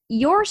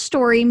your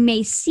story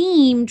may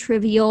seem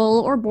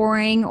trivial or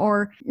boring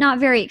or not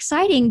very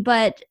exciting,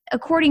 but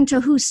according to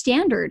whose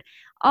standard?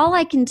 All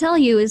I can tell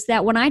you is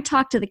that when I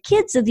talk to the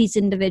kids of these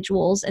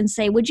individuals and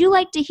say, would you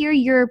like to hear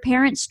your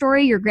parent's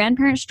story, your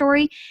grandparent's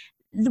story?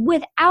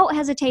 Without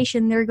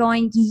hesitation, they're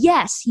going,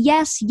 yes,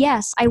 yes,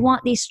 yes, I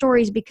want these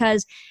stories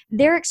because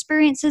their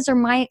experiences are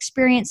my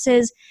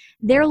experiences.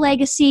 Their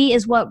legacy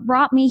is what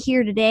brought me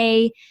here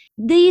today.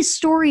 These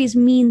stories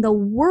mean the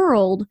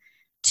world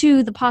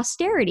to the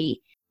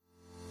posterity.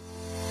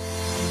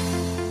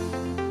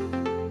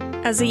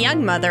 As a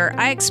young mother,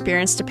 I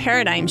experienced a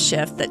paradigm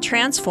shift that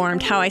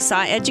transformed how I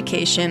saw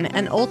education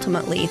and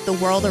ultimately the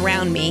world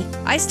around me.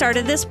 I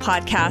started this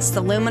podcast, The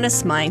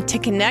Luminous Mind, to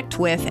connect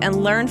with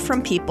and learn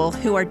from people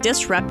who are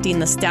disrupting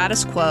the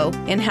status quo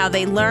in how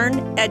they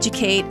learn,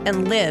 educate,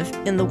 and live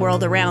in the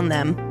world around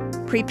them.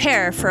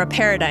 Prepare for a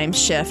paradigm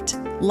shift.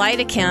 Light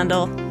a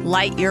candle,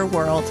 light your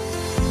world.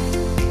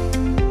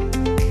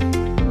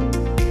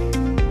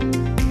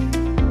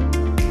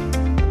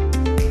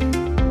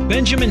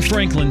 Benjamin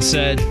Franklin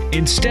said,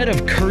 instead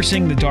of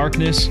cursing the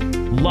darkness,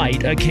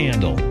 light a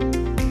candle.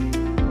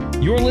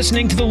 You're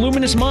listening to The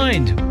Luminous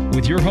Mind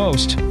with your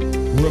host,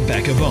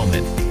 Rebecca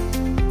Bowman.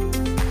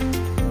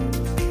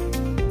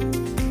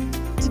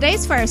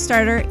 Today's fire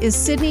starter is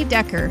Sydney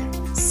Decker.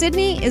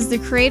 Sydney is the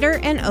creator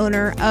and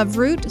owner of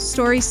Root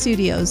Story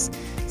Studios.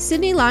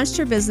 Sydney launched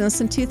her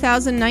business in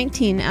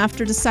 2019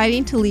 after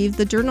deciding to leave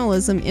the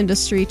journalism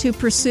industry to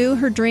pursue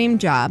her dream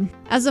job.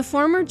 As a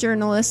former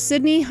journalist,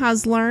 Sydney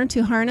has learned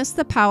to harness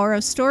the power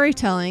of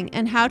storytelling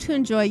and how to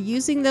enjoy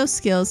using those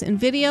skills in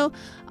video,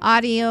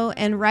 audio,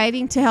 and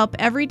writing to help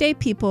everyday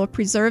people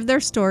preserve their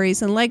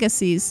stories and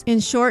legacies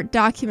in short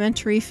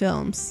documentary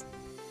films.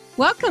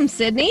 Welcome,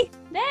 Sydney.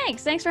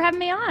 Thanks for having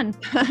me on.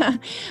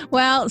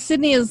 Well,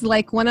 Sydney is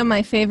like one of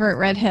my favorite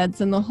redheads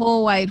in the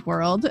whole wide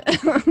world.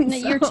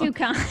 You're too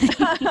kind.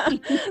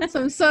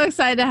 So I'm so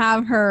excited to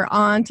have her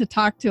on to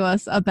talk to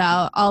us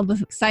about all the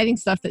exciting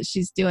stuff that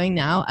she's doing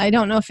now. I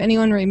don't know if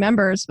anyone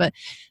remembers, but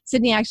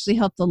Sydney actually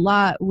helped a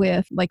lot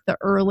with like the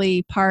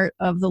early part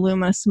of the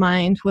Luminous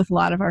Mind with a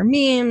lot of our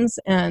memes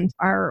and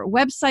our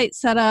website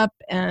setup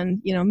and,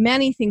 you know,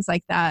 many things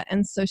like that.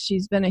 And so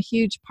she's been a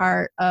huge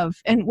part of,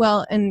 and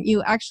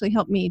you actually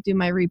helped me do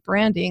my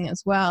rebranding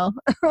as well.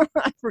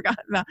 I forgot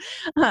about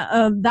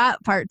that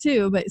part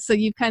too, but so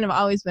you've kind of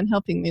always been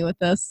helping me with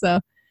this. So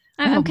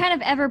I'm kind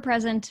of ever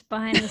present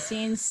behind the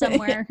scenes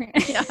somewhere.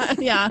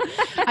 yeah.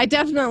 I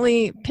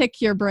definitely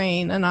pick your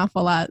brain an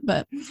awful lot,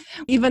 but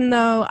even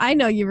though I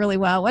know you really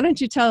well, why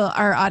don't you tell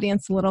our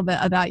audience a little bit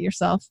about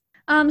yourself?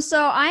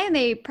 So I am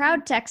a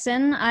proud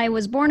Texan. I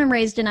was born and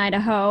raised in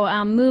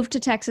Idaho, moved to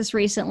Texas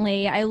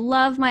recently. I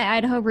love my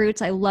Idaho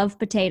roots. I love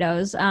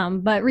potatoes,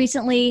 but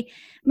recently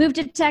moved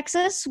to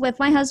Texas with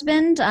my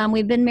husband.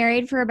 We've been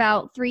married for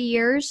about 3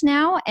 years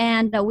now,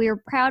 and we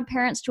are proud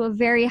parents to a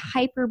very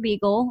hyper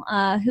beagle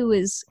who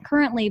is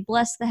currently,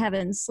 bless the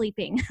heavens,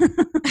 sleeping.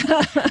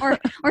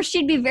 or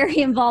she'd be very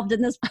involved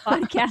in this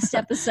podcast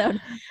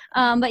episode.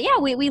 But yeah,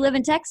 we live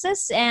in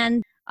Texas,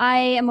 and I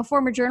am a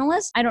former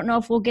journalist. I don't know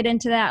if we'll get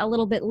into that a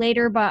little bit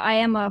later, but I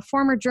am a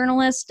former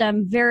journalist.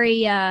 I'm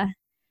very I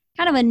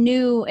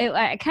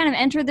kind of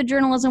entered the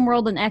journalism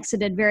world and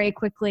exited very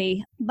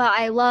quickly. But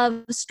I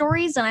love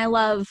stories, and I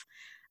love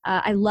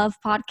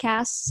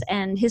podcasts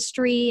and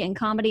history and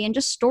comedy and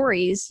just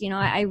stories. You know,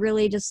 I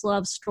really just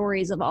love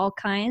stories of all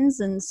kinds.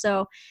 And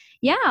so,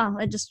 yeah,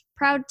 just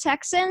proud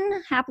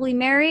Texan, happily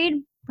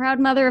married, proud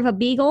mother of a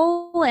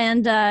beagle,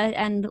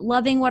 and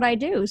loving what I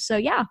do. So,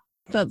 yeah.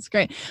 That's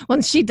great.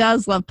 Well, she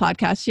does love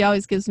podcasts. She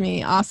always gives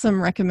me awesome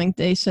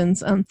recommendations.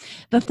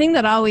 The thing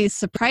that always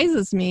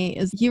surprises me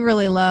is you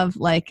really love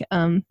like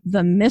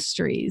the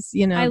mysteries.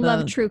 You know, I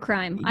love true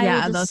crime.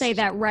 I will just say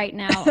that right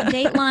now.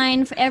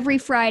 Dateline every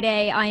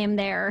Friday. I am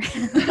there.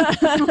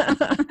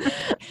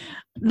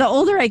 The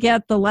older I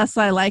get, the less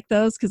I like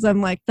those because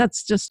I'm like,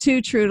 that's just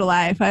too true to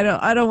life. I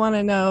don't want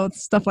to know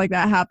stuff like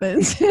that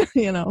happens,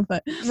 you know,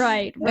 but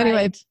right.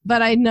 Anyway,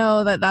 but I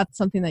know that that's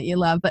something that you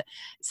love. But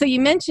so you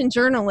mentioned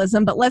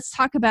journalism, but let's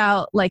talk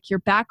about like your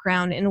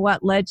background and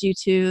what led you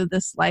to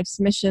this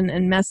life's mission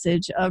and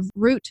message of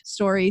Root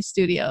Story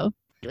Studio.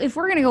 If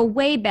we're going to go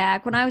way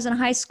back, when I was in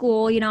high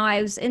school, you know,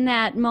 I was in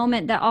that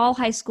moment that all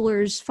high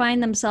schoolers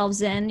find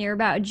themselves in. You're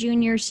about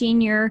junior,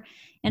 senior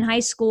in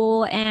high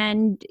school,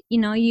 and you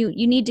know you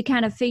need to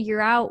kind of figure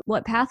out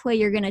what pathway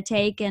you're going to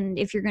take, and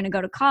if you're going to go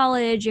to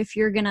college,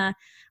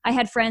 I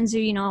had friends who,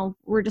 you know,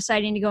 were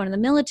deciding to go into the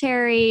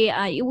military.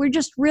 We're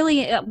just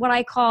really what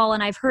I call,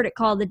 and I've heard it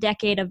called, the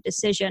decade of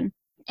decision.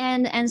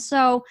 And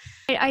so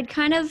I'd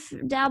kind of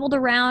dabbled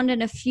around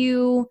in a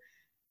few,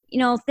 you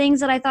know,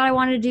 things that I thought I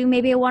wanted to do.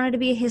 Maybe I wanted to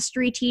be a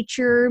history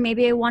teacher.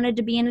 Maybe I wanted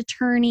to be an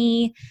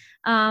attorney.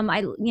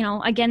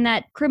 Again,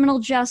 that criminal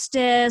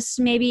justice,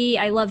 maybe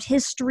I loved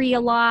history a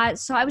lot.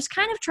 So I was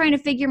kind of trying to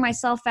figure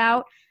myself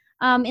out.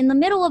 In the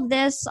middle of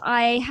this,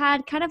 I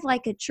had kind of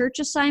like a church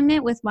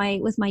assignment with my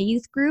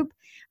youth group.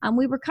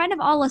 We were kind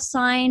of all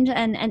assigned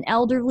an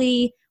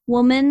elderly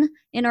woman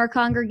in our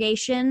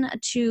congregation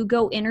to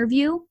go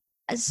interview.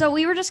 So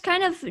we were just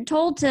kind of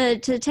told to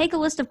take a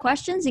list of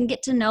questions and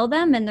get to know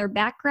them and their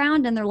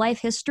background and their life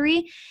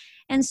history.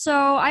 And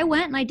so I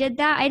went and I did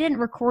that. I didn't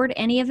record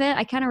any of it.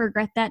 I kind of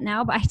regret that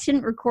now, but I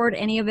didn't record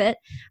any of it.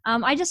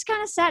 I just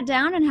kind of sat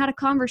down and had a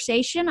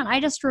conversation. And I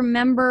just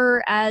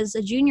remember as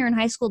a junior in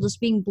high school just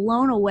being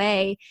blown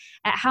away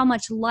at how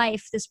much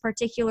life this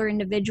particular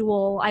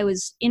individual I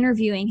was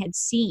interviewing had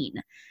seen.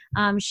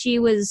 She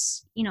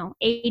was,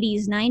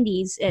 80s,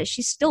 90s.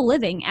 She's still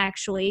living,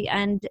 actually.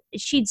 And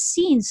she'd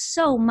seen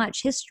so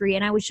much history.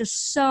 And I was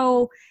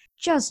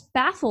just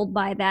baffled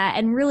by that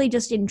and really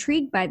just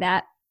intrigued by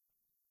that.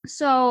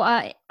 So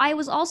I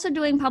was also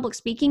doing public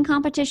speaking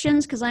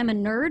competitions because I'm a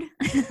nerd.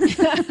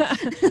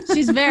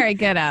 She's very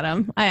good at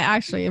them. I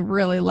actually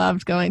really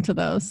loved going to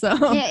those. So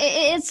yeah,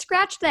 it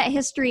scratched that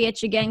history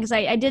itch again because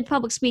I did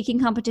public speaking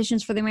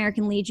competitions for the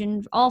American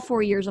Legion all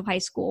 4 years of high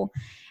school.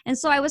 And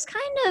so I was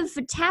kind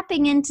of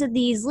tapping into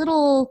these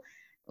little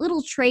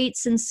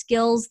traits and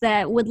skills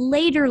that would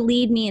later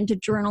lead me into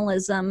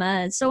journalism.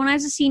 So when I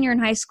was a senior in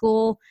high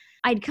school,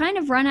 I'd kind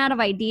of run out of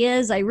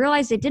ideas. I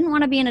realized I didn't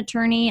want to be an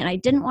attorney and I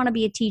didn't want to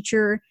be a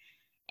teacher.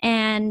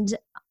 And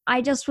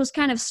I just was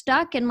kind of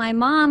stuck. And my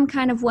mom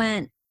kind of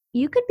went,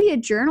 "You could be a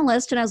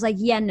journalist." And I was like,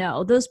 "Yeah,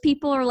 no, those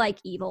people are like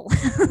evil."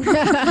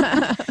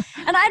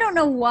 And I don't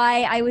know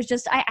why. I was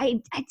just,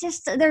 I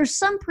just, there's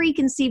some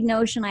preconceived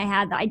notion I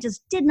had that I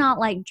just did not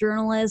like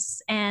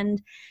journalists.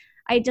 And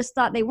I just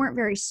thought they weren't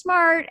very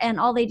smart. And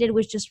all they did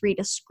was just read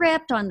a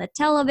script on the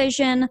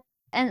television.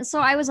 And so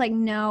I was like,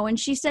 no. And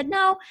she said,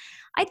 "No,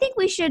 I think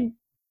we should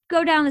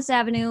go down this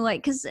avenue,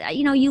 like, because,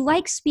 you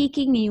like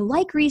speaking and you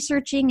like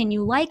researching and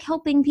you like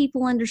helping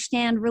people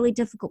understand really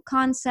difficult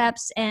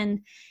concepts and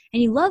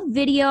you love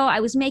video." I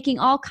was making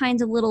all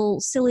kinds of little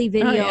silly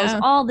videos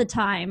all the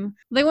time.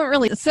 They weren't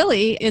really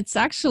silly. It's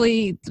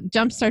actually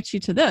jumpstarts you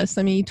to this.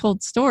 I mean, you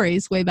told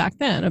stories way back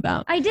then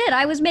about... I did.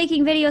 I was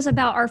making videos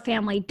about our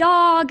family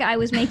dog. I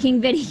was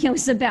making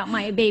videos about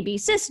my baby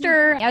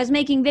sister. I was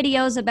making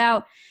videos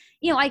about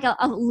like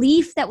a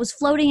leaf that was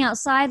floating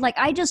outside. Like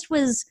I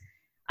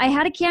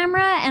had a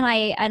camera and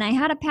I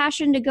had a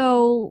passion to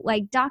go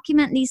like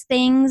document these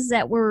things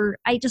that were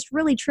just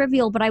really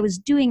trivial, but I was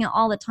doing it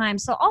all the time.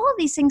 So all of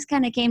these things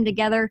kind of came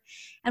together,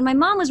 and my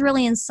mom was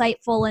really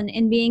insightful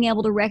in being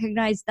able to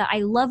recognize that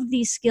I loved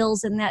these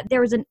skills and that there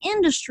was an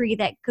industry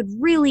that could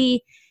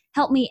really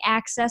help me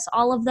access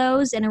all of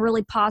those in a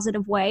really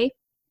positive way.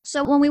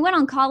 So when we went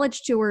on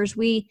college tours,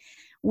 we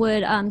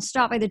would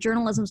stop by the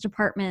journalism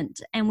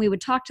department and we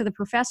would talk to the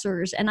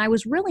professors. And I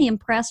was really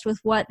impressed with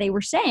what they were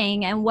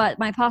saying and what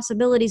my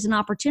possibilities and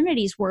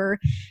opportunities were.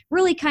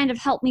 Really kind of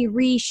helped me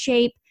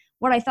reshape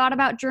what I thought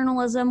about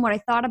journalism, what I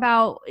thought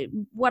about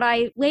what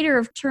I later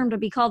have termed to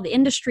be called the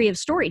industry of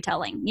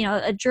storytelling.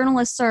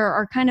 Journalists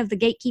are kind of the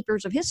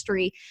gatekeepers of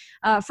history,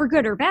 for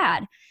good or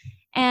bad.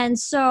 And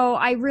so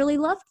I really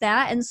loved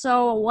that. And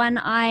so when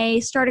I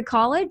started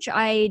college,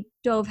 I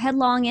dove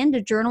headlong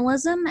into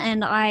journalism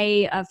and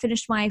I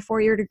finished my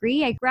 4-year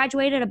degree. I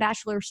graduated a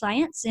Bachelor of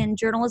Science in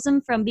journalism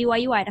from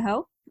BYU,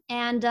 Idaho.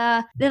 And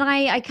then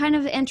I kind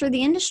of entered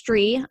the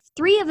industry.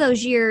 3 of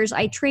those years,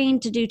 I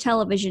trained to do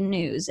television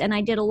news and I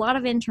did a lot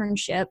of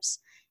internships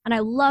and I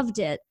loved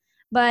it.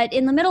 But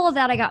in the middle of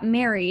that, I got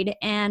married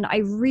and I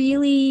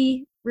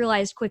really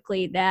realized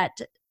quickly that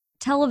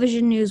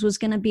television news was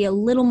going to be a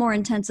little more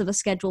intensive a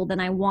schedule than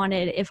I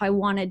wanted if I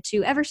wanted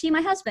to ever see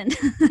my husband.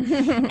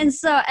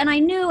 And I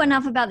knew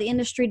enough about the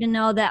industry to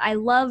know that I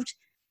loved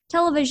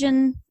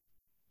television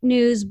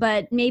news,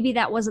 but maybe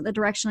that wasn't the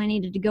direction I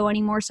needed to go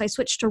anymore. So I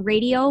switched to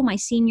radio my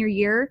senior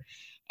year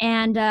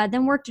and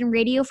then worked in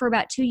radio for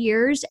about 2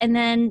 years. And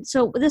then,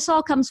 so this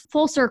all comes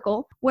full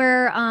circle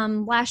where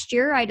last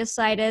year I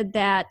decided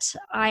that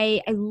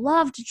I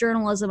loved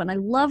journalism and I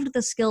loved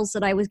the skills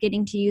that I was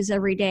getting to use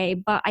every day,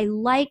 but I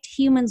liked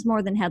humans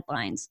more than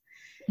headlines.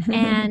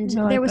 And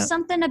there was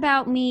something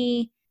about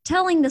me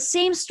telling the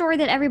same story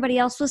that everybody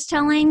else was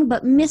telling,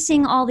 but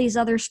missing all these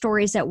other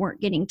stories that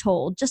weren't getting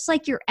told. Just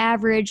like your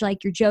average,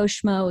 like your Joe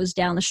Schmoes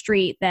down the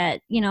street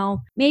that,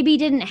 maybe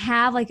didn't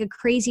have like a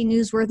crazy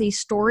newsworthy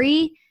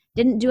story,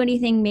 didn't do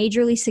anything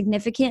majorly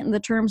significant in the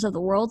terms of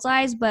the world's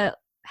eyes, but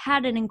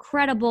had an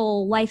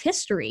incredible life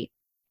history.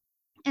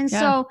 And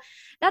so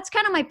that's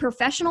kind of my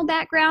professional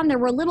background. There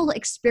were little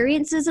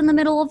experiences in the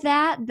middle of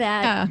that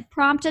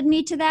prompted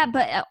me to that.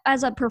 But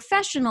as a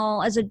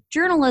professional, as a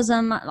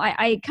journalism,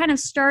 I kind of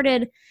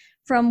started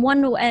from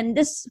and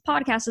this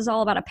podcast is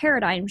all about a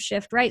paradigm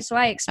shift, right? So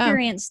I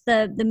experienced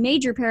the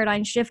major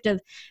paradigm shift of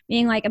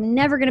being like, I'm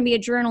never going to be a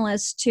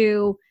journalist,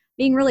 to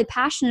being really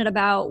passionate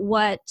about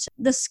what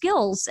the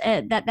skills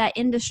that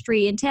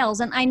industry entails.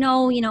 And I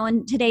know,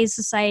 in today's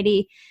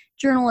society,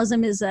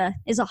 journalism is a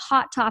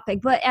hot topic,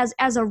 but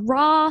as a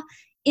raw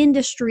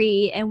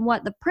industry and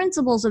what the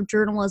principles of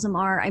journalism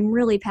are, I'm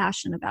really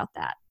passionate about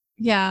that.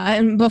 Yeah.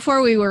 And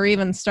before we were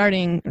even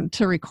starting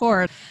to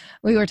record,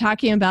 we were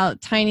talking about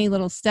tiny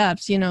little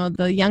steps,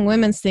 the young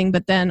women's thing,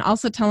 but then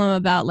also tell them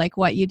about like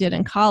what you did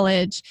in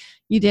college.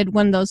 You did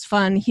one of those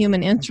fun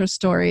human interest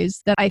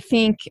stories that I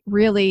think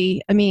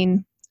really,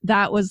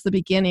 that was the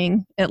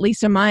beginning, at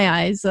least in my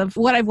eyes, of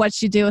what I've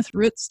watched you do with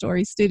Root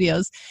Story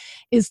Studios,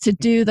 is to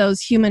do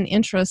those human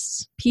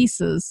interest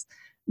pieces.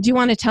 Do you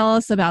want to tell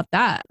us about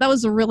that? That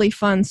was a really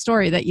fun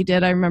story that you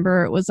did. I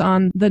remember it was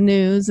on the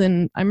news,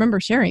 and I remember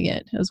sharing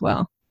it as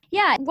well.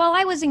 Yeah, while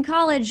I was in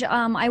college,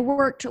 I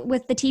worked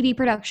with the TV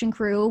production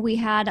crew. We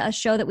had a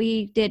show that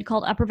we did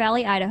called Upper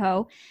Valley,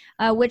 Idaho,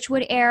 which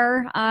would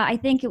air, I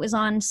think it was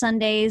on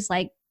Sundays,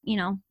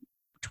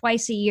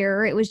 twice a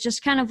year. It was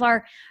just kind of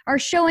our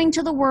showing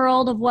to the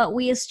world of what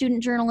we as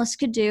student journalists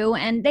could do.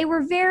 And they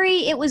were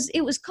it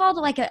was called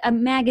like a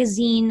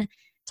magazine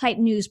type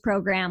news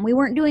program. We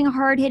weren't doing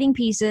hard hitting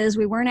pieces.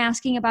 We weren't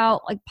asking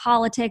about like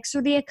politics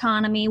or the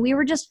economy. We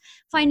were just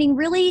finding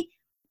really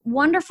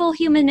wonderful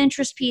human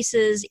interest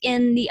pieces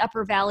in the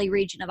Upper Valley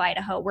region of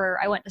Idaho where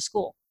I went to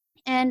school.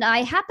 And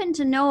I happened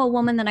to know a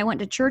woman that I went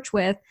to church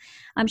with.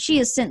 She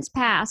has since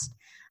passed.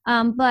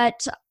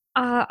 But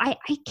I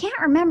can't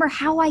remember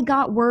how I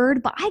got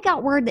word, but I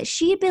got word that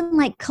she had been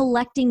like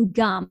collecting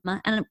gum,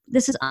 and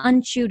this is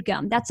unchewed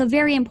gum. That's a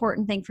very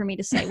important thing for me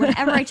to say.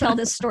 Whenever I tell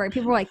this story,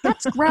 people are like,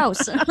 "That's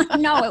gross."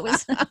 No, it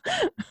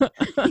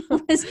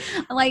was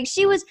like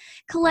she was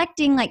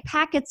collecting like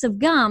packets of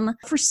gum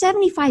for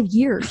 75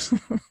 years.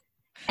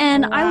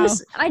 And wow.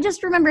 I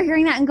just remember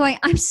hearing that and going,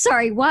 "I'm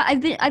sorry, what?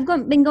 I've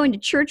been going to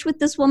church with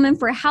this woman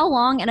for how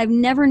long, and I've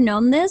never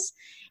known this."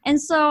 And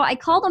so I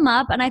called them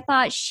up and I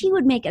thought she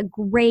would make a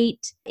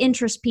great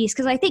interest piece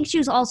because I think she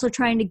was also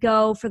trying to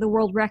go for the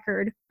world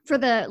record for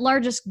the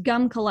largest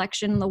gum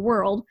collection in the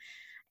world.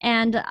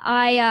 And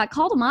I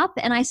called them up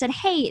and I said,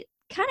 "Hey,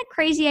 kind of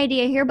crazy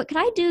idea here, but could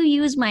I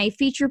use my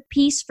feature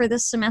piece for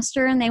this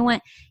semester?" And they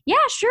went, "Yeah,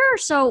 sure."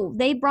 So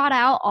they brought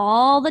out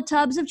all the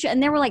tubs of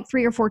and there were like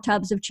 3 or 4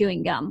 tubs of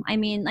chewing gum. I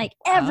mean, like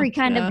every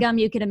kind of gum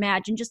you could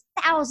imagine, just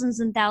thousands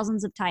and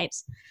thousands of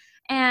types.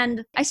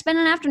 And I spent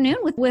an afternoon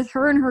with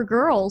her and her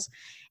girls,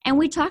 and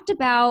we talked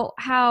about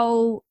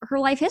how her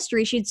life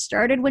history, she'd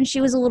started when she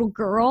was a little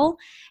girl,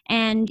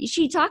 and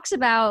she talks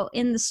about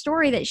in the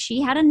story that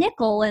she had a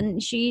nickel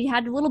and she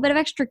had a little bit of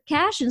extra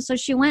cash, and so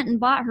she went and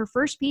bought her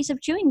first piece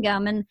of chewing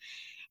gum,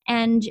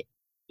 and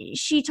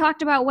she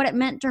talked about what it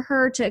meant to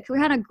her to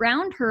kind of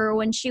ground her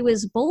when she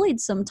was bullied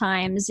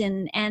sometimes,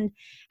 and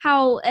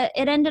how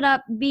it ended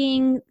up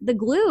being the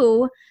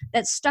glue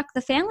that stuck the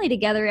family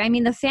together. I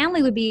mean, the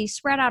family would be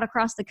spread out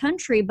across the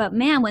country, but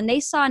man, when they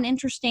saw an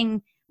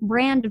interesting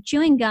brand of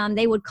chewing gum,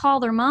 they would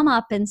call their mom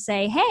up and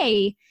say,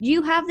 "Hey, do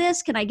you have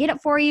this? Can I get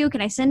it for you?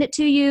 Can I send it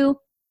to you?"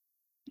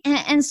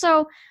 And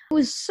so it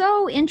was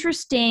so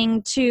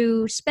interesting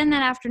to spend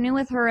that afternoon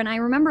with her. And I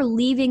remember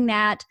leaving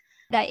that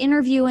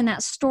interview and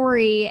that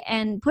story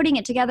and putting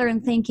it together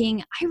and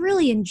thinking, I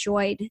really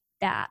enjoyed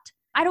that.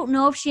 I don't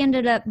know if she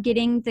ended up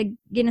getting the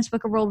Guinness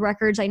Book of World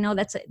Records. I know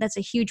that's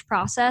a huge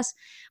process,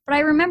 but I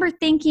remember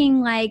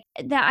thinking like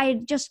that I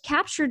just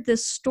captured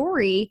this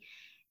story,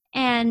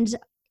 and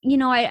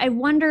I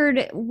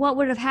wondered what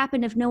would have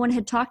happened if no one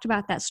had talked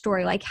about that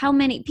story. Like how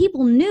many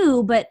people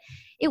knew, but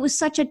it was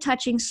such a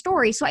touching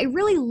story. So I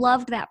really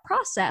loved that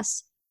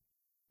process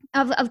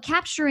of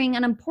capturing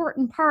an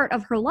important part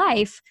of her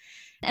life,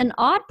 an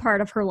odd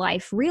part of her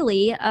life,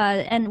 really.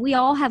 And we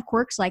all have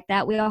quirks like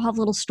that. We all have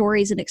little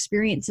stories and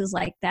experiences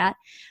like that.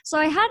 So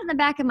I had in the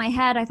back of my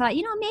head, I thought,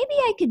 maybe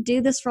I could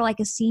do this for like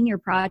a senior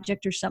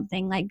project or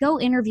something, like go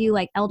interview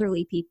like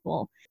elderly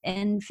people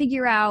and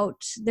figure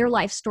out their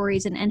life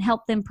stories and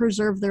help them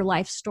preserve their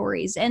life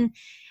stories. And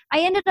I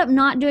ended up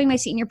not doing my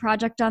senior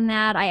project on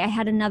that. I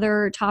had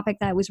another topic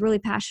that I was really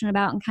passionate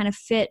about and kind of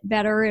fit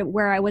better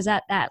where I was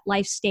at that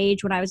life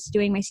stage when I was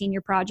doing my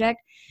senior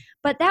project.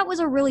 But that was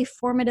a really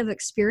formative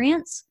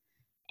experience.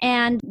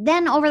 And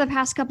then over the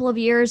past couple of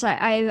years,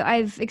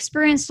 I've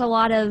experienced a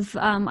lot of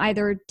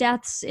either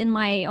deaths in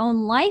my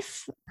own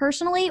life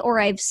personally, or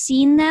I've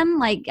seen them.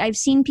 Like I've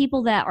seen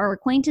people that are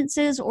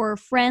acquaintances or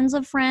friends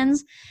of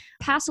friends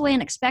pass away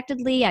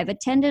unexpectedly. I've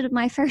attended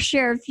my fair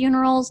share of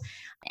funerals.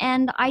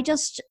 And I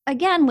just,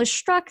 again, was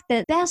struck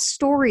that best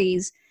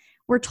stories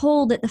were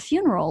told at the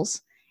funerals,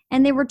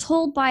 and they were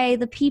told by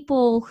the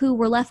people who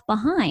were left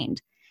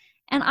behind.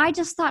 And I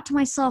just thought to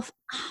myself,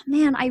 oh,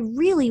 man, I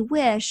really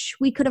wish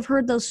we could have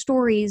heard those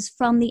stories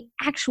from the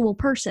actual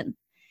person.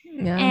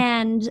 Yeah.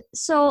 And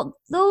so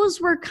those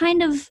were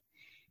kind of,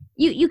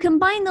 you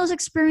combine those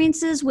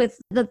experiences with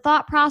the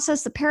thought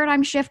process, the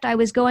paradigm shift I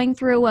was going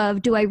through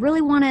of, do I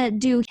really want to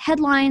do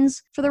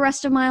headlines for the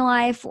rest of my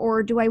life,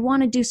 or do I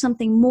want to do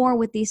something more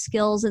with these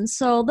skills? And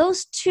so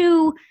those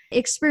two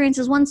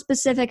experiences, one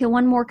specific and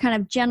one more kind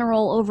of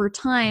general over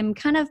time,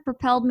 kind of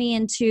propelled me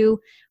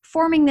into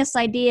forming this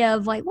idea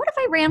of like, what if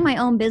I ran my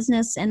own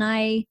business and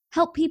I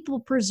help people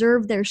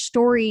preserve their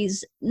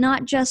stories,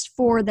 not just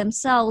for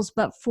themselves,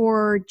 but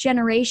for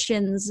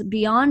generations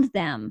beyond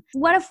them?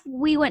 What if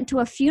we went to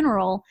a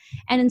funeral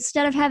and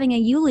instead of having a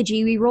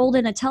eulogy, we rolled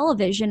in a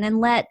television and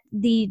let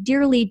the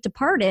dearly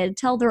departed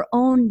tell their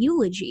own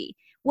eulogy?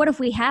 What if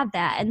we had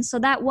that? And so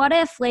that what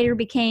if later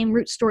became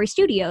Root Story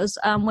Studios,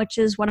 which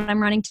is what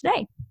I'm running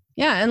today.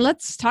 Yeah, and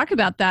let's talk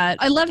about that.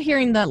 I love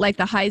hearing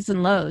the highs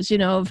and lows,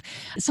 of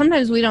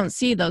sometimes we don't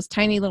see those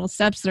tiny little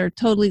steps that are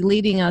totally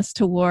leading us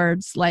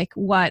towards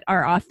what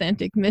our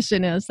authentic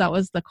mission is. That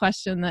was the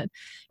question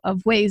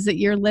of ways that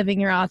you're living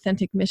your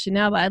authentic mission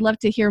now. But I'd love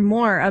to hear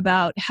more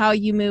about how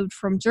you moved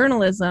from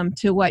journalism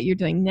to what you're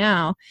doing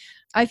now.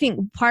 I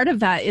think part of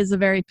that is a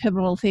very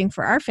pivotal thing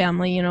for our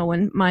family.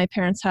 When my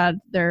parents had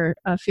their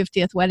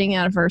 50th wedding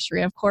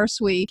anniversary, of course,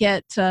 we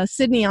get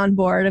Sydney on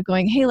board of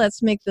going, hey,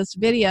 let's make this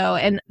video.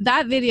 And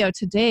that video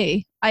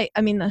today,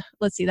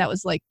 let's see, that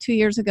was 2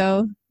 years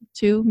ago,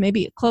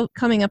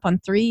 coming up on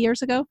 3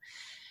 years ago.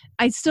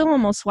 I still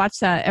almost watch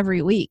that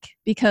every week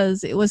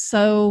because it was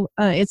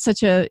it's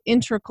such an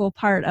integral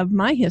part of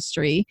my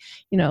history,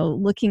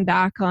 looking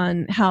back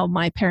on how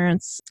my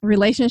parents'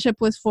 relationship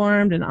was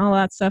formed and all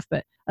that stuff.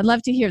 But I'd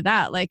love to hear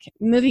that,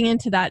 moving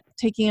into that,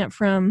 taking it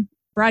from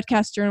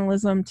broadcast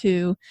journalism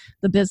to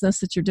the business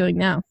that you're doing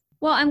now.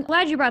 Well, I'm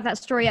glad you brought that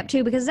story up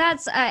too, because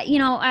that's,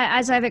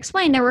 as I've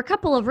explained, there were a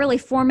couple of really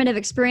formative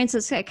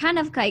experiences, kind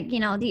of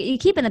you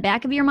keep in the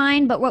back of your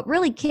mind. But what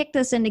really kicked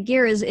us into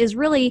gear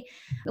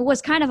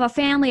was kind of a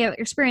family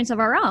experience of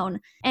our own.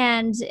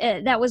 And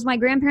that was my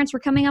grandparents were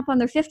coming up on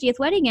their 50th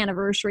wedding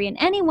anniversary. And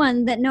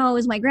anyone that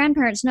knows my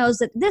grandparents knows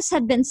that this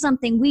had been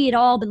something we had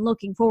all been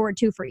looking forward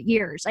to for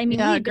years. I mean,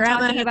 we had been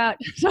talking about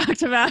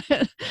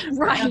it.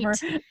 Right.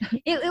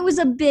 It was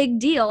a big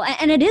deal.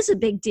 And it is a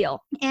big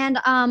deal. And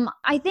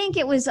I think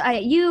it was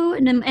you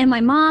and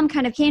my mom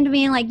kind of came to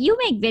me and you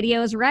make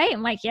videos, right?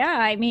 I'm like, yeah,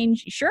 I mean,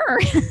 sure.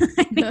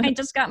 I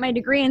just got my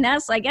degree in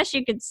that, so I guess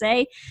you could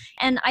say.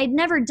 And I'd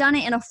never done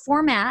it in a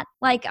format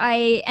like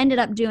I ended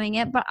up doing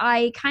it, but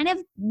I kind of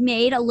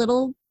made a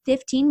little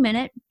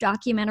 15-minute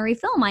documentary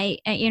film. I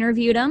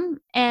interviewed them,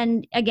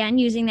 and again,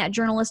 using that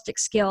journalistic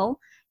skill.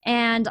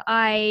 And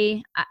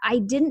I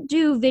didn't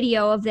do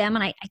video of them,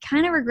 and I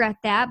kind of regret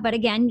that. But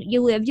again,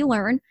 you live, you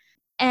learn.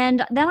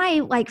 And then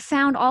I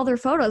found all their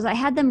photos. I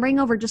had them bring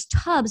over just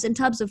tubs and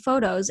tubs of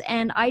photos,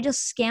 and I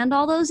just scanned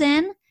all those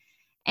in.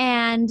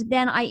 And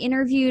then I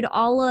interviewed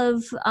all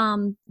of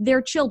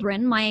their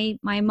children, my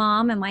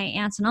mom and my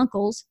aunts and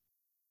uncles.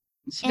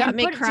 She got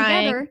me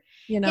crying.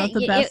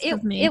 The best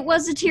of me. It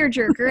was a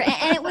tearjerker.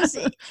 And it was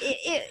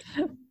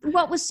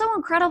what was so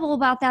incredible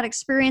about that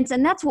experience,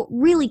 and that's what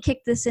really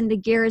kicked this into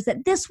gear, is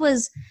that this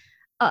was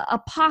a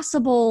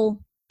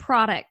possible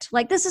product.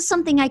 This is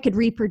something I could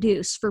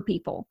reproduce for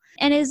people.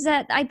 And is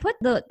that I put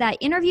that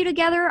interview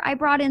together. I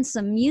brought in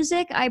some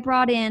music. I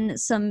brought in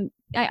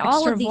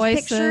all of these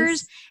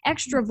pictures,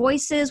 extra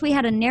voices. We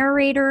had a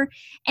narrator,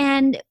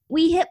 and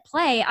we hit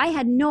play. I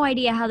had no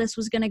idea how this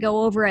was going to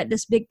go over at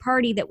this big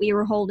party that we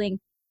were holding,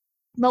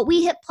 but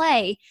we hit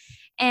play,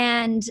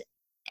 and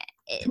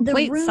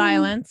complete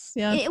silence.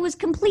 Yeah, it was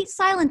complete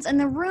silence, and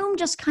the room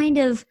just kind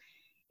of,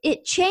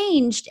 it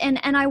changed, and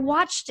I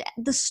watched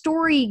the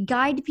story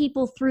guide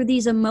people through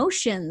these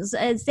emotions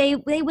as they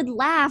would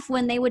laugh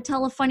when they would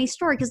tell a funny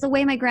story, because the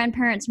way my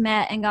grandparents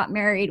met and got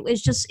married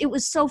it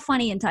was so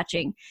funny and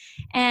touching.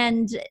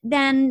 And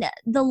then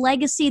the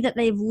legacy that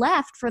they've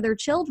left for their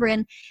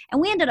children,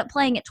 and we ended up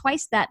playing it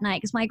twice that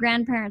night because my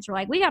grandparents were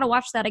like, we got to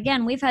watch that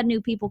again. We've had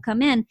new people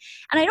come in.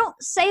 And I don't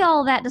say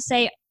all that to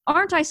say,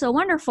 aren't I so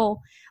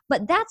wonderful?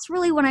 But that's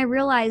really when I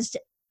realized,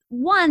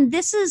 one,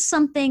 this is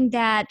something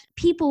that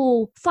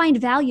people find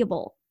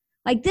valuable.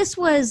 This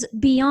was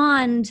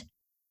beyond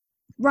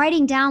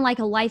writing down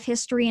a life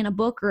history in a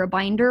book or a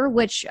binder,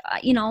 which,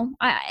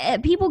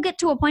 people get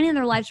to a point in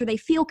their lives where they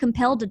feel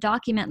compelled to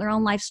document their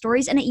own life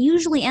stories. And it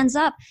usually ends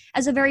up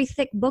as a very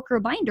thick book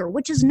or binder,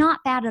 which is not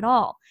bad at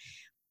all.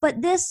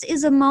 But this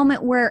is a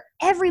moment where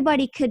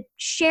everybody could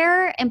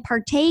share and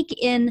partake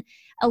in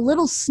a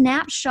little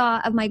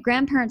snapshot of my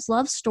grandparents'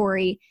 love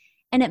story.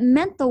 And it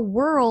meant the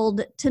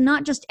world to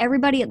not just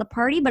everybody at the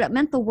party, but it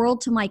meant the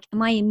world to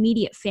my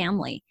immediate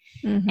family.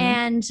 Mm-hmm.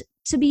 And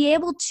to be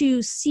able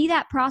to see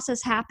that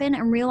process happen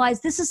and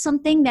realize this is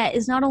something that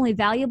is not only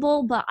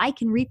valuable, but I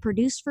can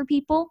reproduce for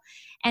people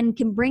and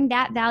can bring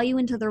that value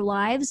into their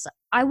lives,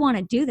 I want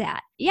to do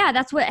that. Yeah,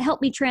 that's what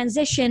helped me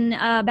transition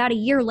about a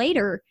year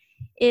later.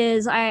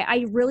 Is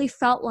I really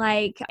felt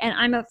like, and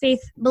I'm a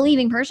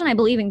faith-believing person, I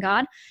believe in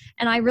God,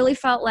 and I really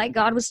felt like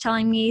God was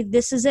telling me,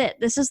 this is it.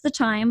 This is the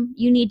time.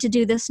 You need to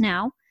do this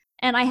now.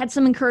 And I had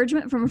some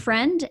encouragement from a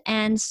friend,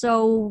 and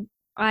so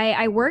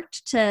I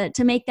worked to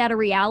make that a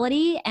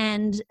reality,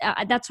 and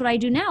that's what I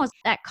do now. Is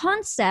that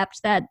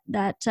concept, that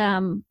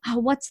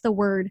what's the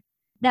word?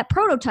 That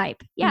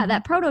prototype. Yeah, mm-hmm.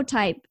 That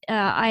prototype.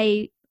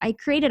 I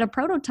created a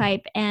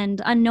prototype,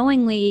 and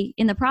unknowingly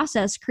in the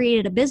process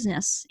created a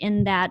business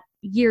in that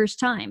year's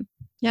time.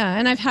 Yeah.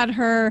 And I've had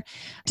her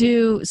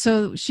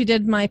so she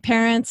did my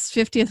parents'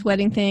 50th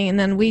wedding thing, and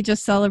then we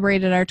just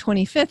celebrated our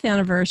 25th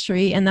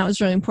anniversary, and that was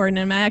really important.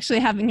 And I'm actually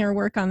having her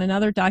work on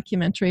another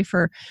documentary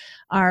for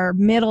our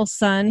middle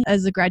son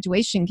as a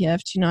graduation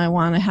gift. I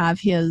want to have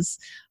his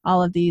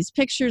all of these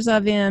pictures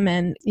of him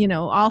and,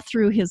 all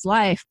through his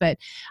life.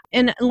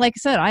 And like I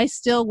said, I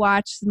still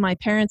watch my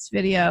parents'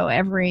 video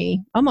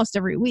almost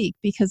every week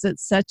because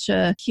it's such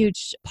a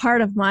huge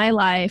part of my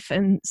life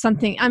and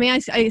something,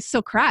 I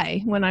still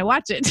cry when I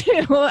watch it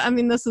too.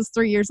 This is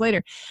 3 years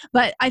later.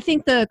 But I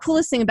think the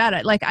coolest thing about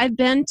it, like I've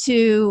been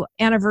to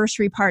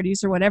anniversary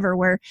parties or whatever,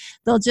 where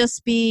there'll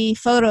just be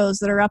photos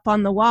that are up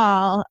on the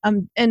wall,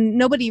 and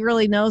nobody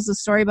really knows the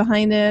story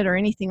behind it or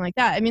anything like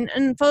that.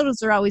 And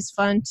photos are always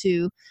fun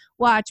to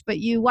watch, but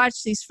you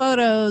watch these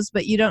photos,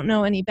 but you don't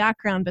know any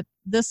background. But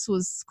this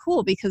was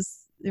cool because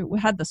it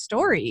had the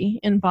story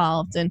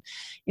involved and,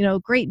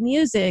 great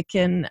music.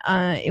 And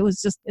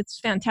it's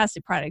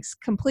fantastic products,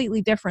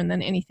 completely different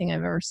than anything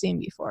I've ever seen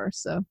before.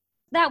 So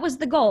that was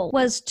the goal,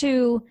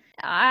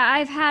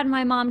 I've had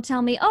my mom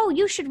tell me, oh,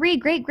 you should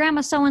read great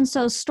grandma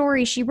so-and-so's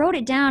story. She wrote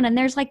it down and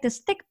there's like this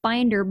thick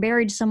binder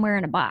buried somewhere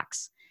in a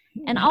box.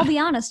 And I'll be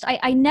honest,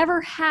 I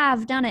never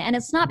have done it. And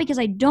it's not because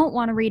I don't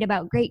want to read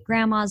about great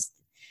grandma's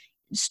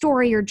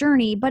story or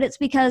journey, but it's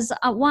because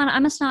one,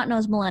 I'm a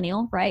snot-nosed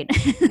millennial, right?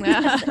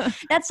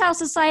 That's how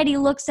society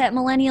looks at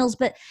millennials.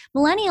 But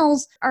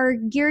millennials are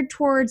geared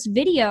towards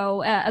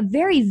video, a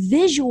very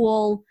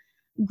visual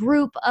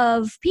group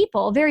of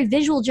people, a very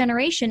visual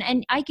generation.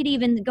 And I could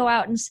even go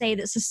out and say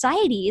that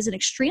society is an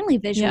extremely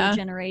visual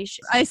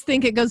generation. I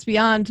think it goes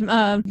beyond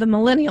the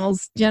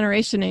millennials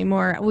generation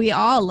anymore. We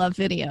all love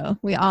video.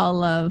 We all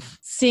love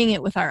seeing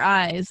it with our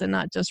eyes and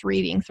not just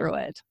reading through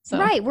it. So.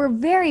 Right. We're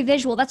very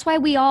visual. That's why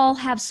we all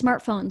have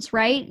smartphones,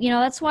 right?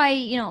 That's why,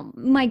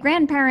 my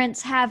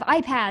grandparents have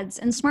iPads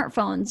and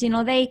smartphones.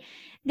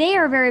 They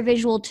are very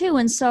visual too.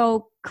 And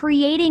so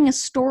creating a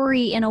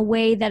story in a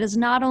way that is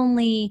not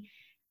only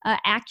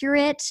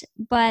accurate,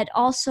 but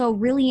also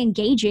really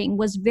engaging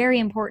was very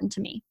important to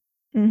me.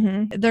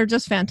 Mm-hmm. They're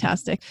just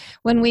fantastic.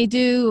 When we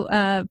do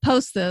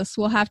post this,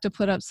 we'll have to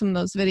put up some of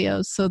those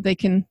videos so they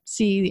can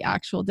see the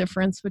actual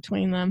difference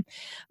between them.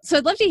 So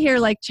I'd love to hear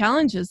like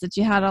challenges that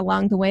you had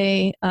along the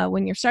way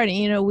when you're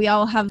starting. We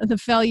all have the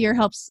failure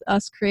helps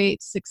us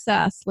create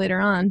success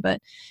later on,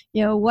 but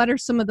what are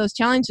some of those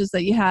challenges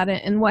that you had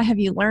and what have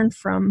you learned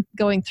from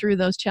going through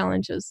those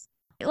challenges?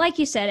 Like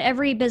you said,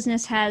 every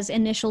business has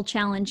initial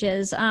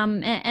challenges.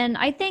 And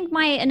I think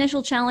my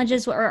initial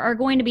challenges are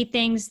going to be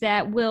things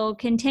that will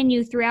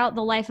continue throughout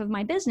the life of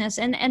my business.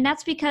 And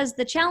that's because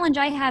the challenge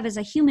I have is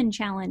a human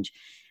challenge.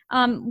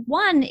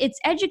 One, it's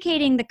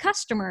educating the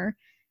customer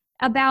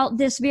about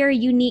this very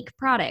unique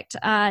product.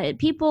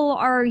 People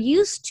are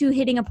used to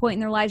hitting a point in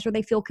their lives where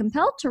they feel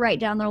compelled to write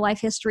down their life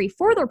history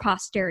for their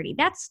posterity.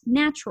 That's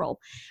natural.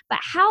 But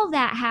how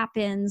that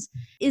happens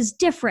is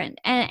different.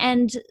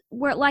 And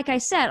where, like I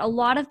said, a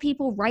lot of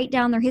people write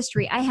down their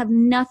history. I have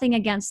nothing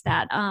against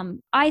that.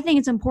 I think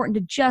it's important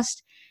to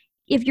just,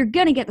 if you're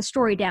going to get the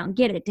story down,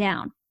 get it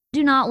down.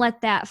 Do not let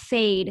that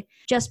fade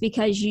just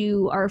because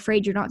you are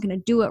afraid you're not going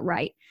to do it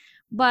right.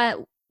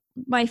 But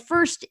my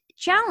first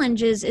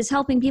challenge is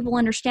helping people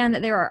understand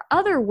that there are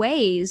other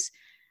ways,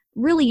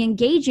 really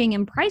engaging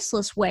and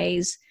priceless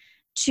ways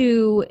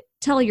to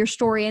tell your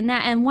story,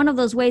 and one of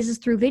those ways is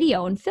through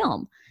video and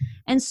film.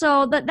 And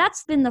so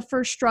that's been the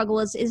first struggle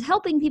is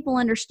helping people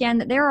understand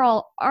that there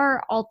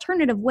are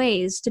alternative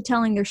ways to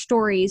telling their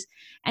stories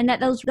and that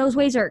those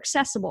ways are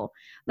accessible.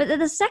 But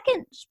the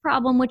second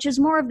problem, which is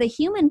more of the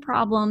human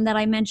problem that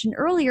I mentioned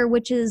earlier,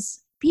 which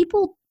is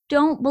people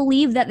don't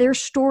believe that their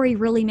story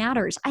really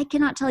matters. I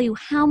cannot tell you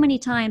how many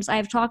times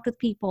I've talked with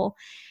people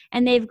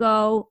and they've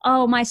go,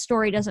 oh, my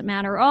story doesn't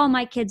matter. Oh,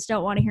 my kids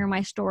don't want to hear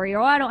my story.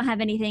 Or I don't have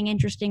anything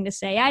interesting to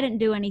say. I didn't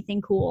do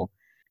anything cool.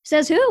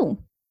 Says who?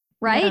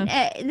 Right?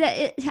 Yeah.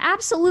 It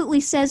absolutely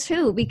says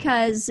who,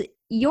 because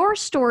your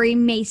story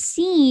may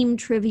seem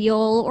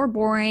trivial or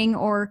boring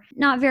or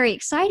not very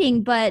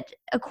exciting, but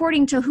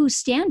according to whose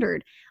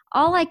standard?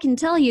 All I can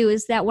tell you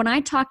is that when I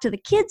talk to the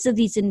kids of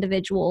these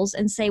individuals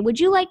and say, would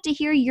you like to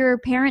hear your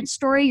parent's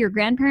story, your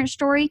grandparent's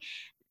story?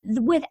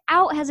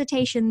 Without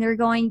hesitation, they're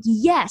going,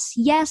 yes,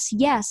 yes,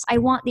 yes, I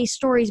want these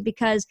stories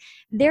because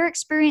their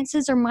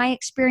experiences are my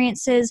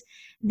experiences.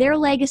 Their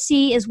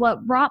legacy is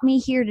what brought me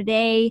here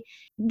today.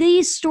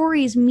 These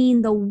stories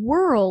mean the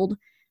world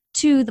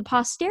to the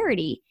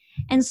posterity.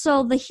 And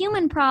so the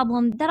human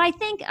problem that I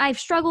think I've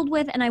struggled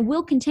with and I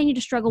will continue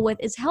to struggle with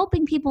is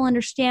helping people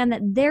understand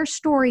that their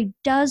story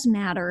does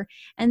matter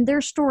and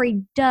their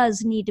story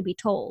does need to be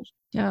told.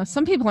 Yeah,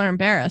 some people are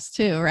embarrassed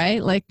too,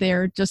 right? Like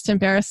they're just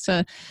embarrassed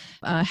to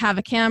have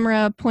a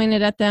camera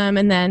pointed at them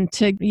and then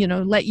to,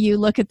 let you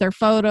look at their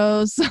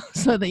photos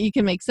so that you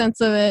can make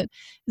sense of it.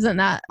 Isn't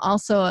that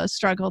also a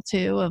struggle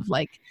too of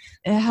like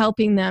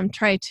helping them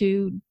try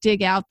to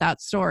dig out that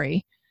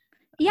story?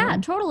 Yeah,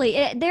 totally.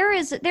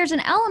 There's an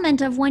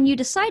element of when you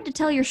decide to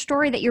tell your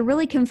story that you're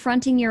really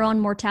confronting your own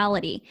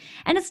mortality.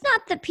 And it's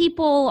not that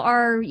people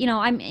are,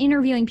 I'm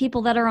interviewing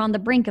people that are on the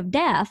brink of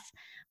death,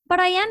 but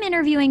I am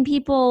interviewing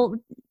people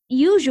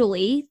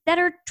usually that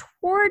are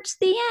towards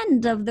the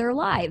end of their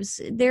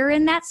lives. They're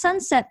in that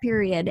sunset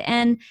period.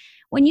 And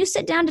when you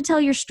sit down to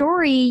tell your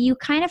story, you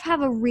kind of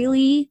have a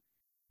really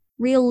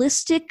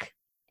realistic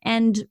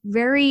and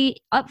very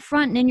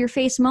upfront and in your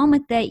face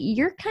moment that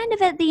you're kind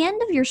of at the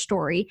end of your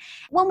story.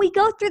 When we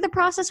go through the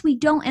process, we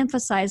don't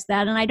emphasize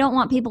that. And I don't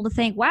want people to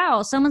think,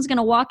 wow, someone's going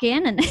to walk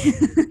in and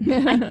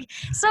like,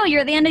 so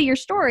you're at the end of your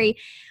story.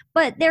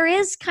 But there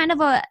is kind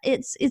of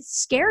it's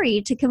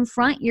scary to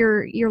confront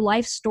your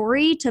life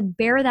story, to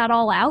bear that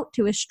all out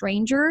to a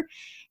stranger,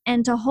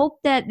 and to hope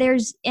that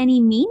there's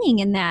any meaning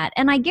in that.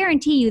 And I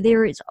guarantee you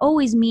there is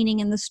always meaning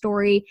in the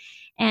story.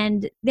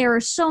 And there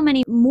are so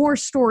many more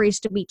stories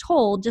to be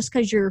told. Just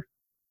because you're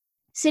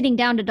sitting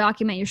down to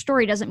document your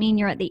story doesn't mean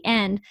you're at the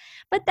end.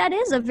 But that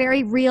is a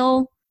very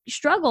real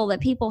struggle that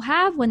people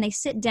have when they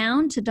sit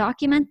down to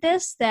document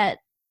this, that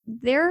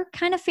they're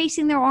kind of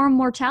facing their own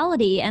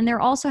mortality. And they're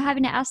also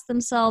having to ask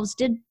themselves,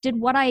 did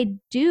what I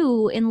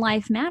do in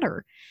life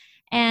matter?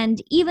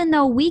 And even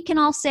though we can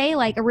all say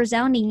like a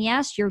resounding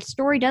yes, your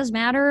story does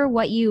matter,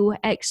 what you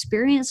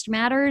experienced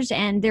matters,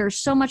 and there's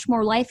so much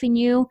more life in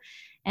you,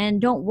 and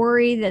don't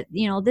worry that,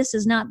 this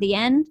is not the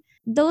end.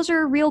 Those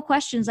are real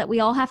questions that we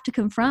all have to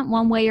confront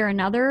one way or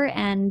another.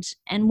 And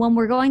when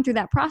we're going through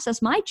that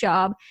process, my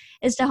job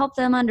is to help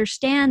them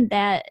understand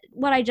that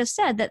what I just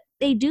said, that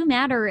they do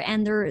matter,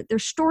 and their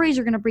stories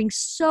are going to bring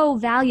so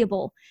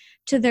valuable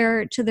to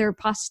their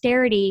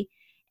posterity,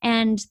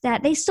 and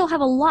that they still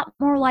have a lot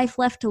more life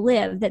left to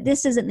live, that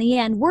this isn't the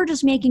end. We're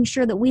just making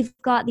sure that we've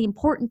got the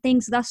important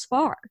things thus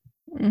far.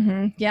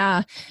 Mm-hmm.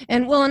 Yeah.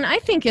 And I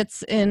think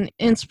it's an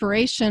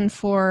inspiration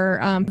for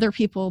other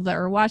people that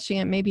are watching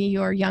it, maybe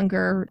your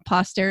younger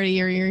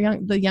posterity or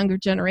the younger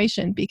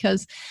generation,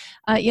 because,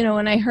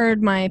 when I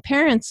heard my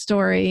parents'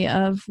 story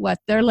of what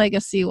their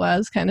legacy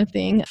was kind of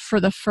thing for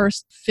the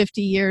first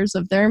 50 years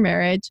of their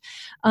marriage,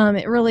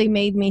 it really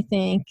made me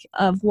think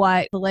of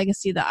what the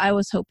legacy that I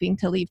was hoping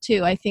to leave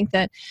too. I think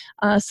that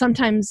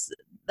sometimes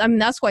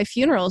that's why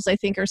funerals, I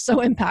think, are so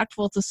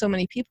impactful to so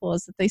many people,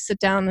 is that they sit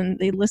down and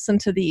they listen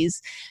to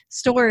these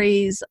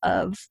stories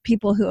of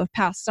people who have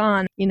passed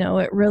on.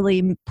 It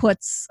really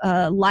puts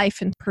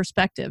life in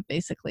perspective,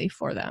 basically,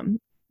 for them.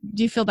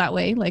 Do you feel that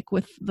way, like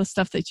with the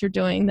stuff that you're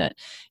doing, that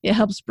it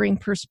helps bring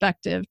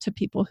perspective to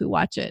people who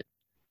watch it?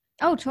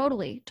 Oh,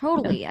 totally.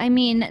 Totally. Yeah. I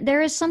mean,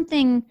 there is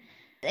something...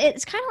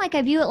 It's kind of like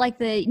I view it like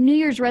the New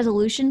Year's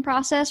resolution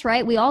process,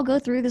 right? We all go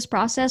through this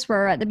process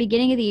where at the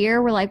beginning of the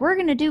year, we're like, we're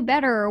going to do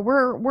better.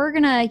 Or we're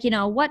going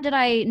to, what did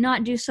I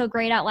not do so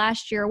great at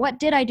last year? What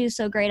did I do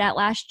so great at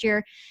last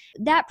year?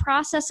 That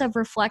process of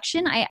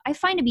reflection, I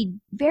find to be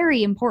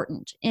very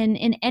important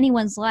in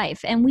anyone's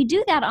life. And we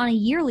do that on a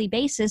yearly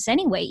basis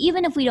anyway,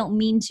 even if we don't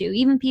mean to.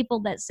 Even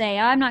people that say,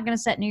 I'm not going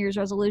to set New Year's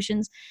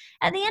resolutions.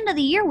 At the end of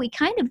the year, we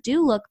kind of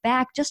do look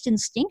back just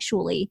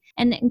instinctually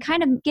and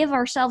kind of give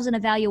ourselves an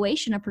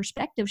evaluation, a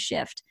perspective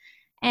shift.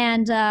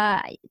 And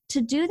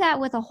to do that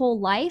with a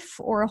whole life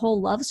or a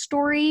whole love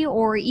story,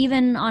 or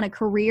even on a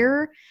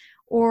career,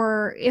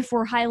 or if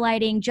we're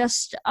highlighting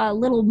just a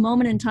little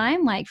moment in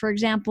time, like, for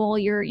example,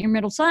 your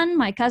middle son,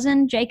 my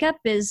cousin Jacob,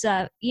 is,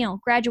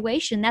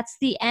 graduation. That's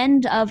the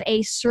end of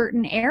a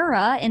certain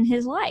era in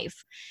his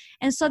life.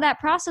 And so that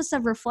process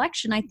of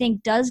reflection, I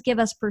think, does give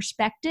us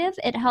perspective.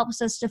 It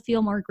helps us to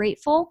feel more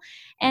grateful.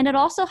 And it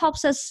also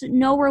helps us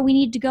know where we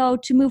need to go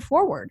to move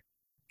forward.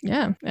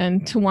 Yeah,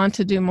 and to want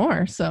to do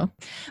more. So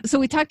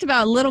we talked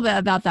about a little bit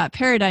about that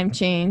paradigm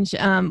change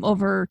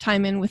over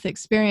time and with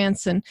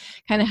experience, and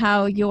kind of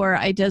how your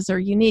ideas are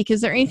unique. Is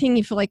there anything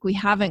you feel like we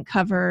haven't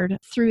covered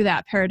through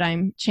that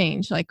paradigm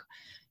change? Like,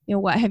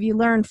 what have you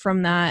learned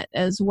from that,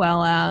 as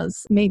well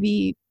as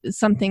maybe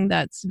something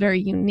that's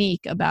very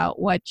unique about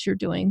what you're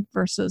doing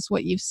versus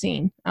what you've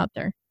seen out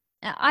there?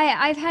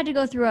 I've had to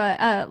go through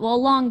a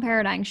long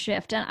paradigm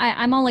shift, and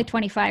I'm only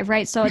 25,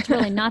 right? So it's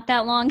really not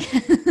that long.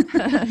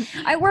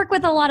 I work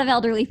with a lot of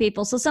elderly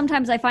people, so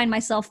sometimes I find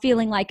myself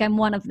feeling like I'm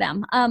one of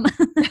them.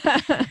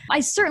 I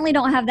certainly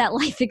don't have that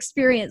life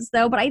experience,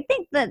 though, but I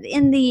think that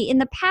in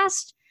the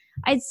past,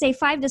 I'd say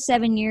 5 to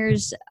 7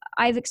 years,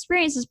 I've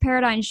experienced this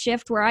paradigm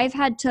shift where I've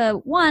had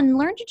to, one,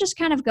 learn to just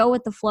kind of go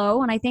with the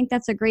flow, and I think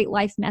that's a great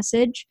life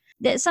message.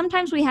 That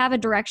sometimes we have a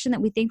direction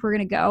that we think we're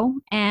going to go,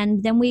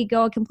 and then we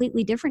go a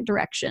completely different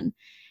direction.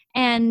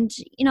 And,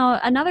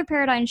 another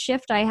paradigm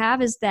shift I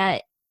have is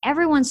that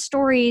everyone's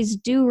stories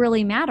do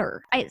really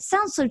matter. It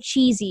sounds so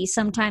cheesy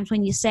sometimes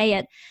when you say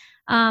it.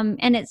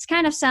 And it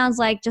kind of sounds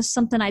like just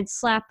something I'd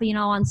slap,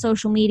 on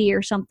social media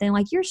or something,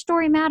 like, your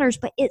story matters,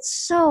 but it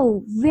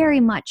so very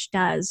much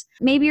does.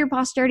 Maybe your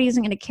posterity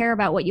isn't going to care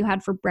about what you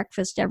had for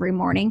breakfast every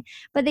morning,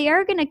 but they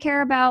are going to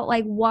care about,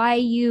 like, why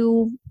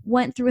you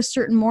went through a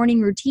certain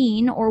morning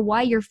routine, or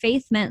why your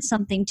faith meant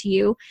something to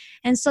you.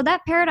 And so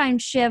that paradigm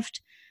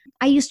shift,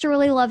 I used to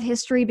really love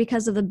history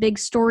because of the big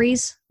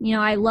stories.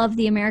 I love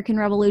the American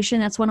Revolution.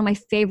 That's one of my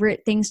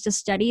favorite things to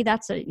study.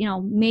 That's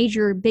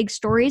major big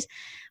stories.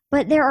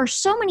 But there are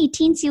so many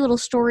teensy little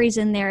stories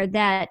in there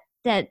that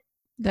give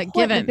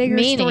it bigger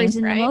meaning, stories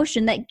in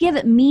emotion, that give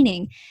it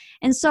meaning.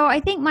 And so I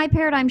think my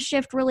paradigm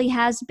shift really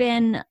has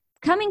been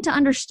coming to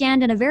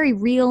understand in a very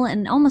real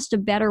and almost a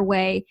better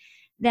way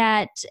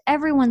that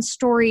everyone's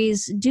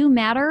stories do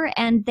matter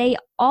and they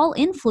all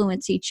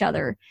influence each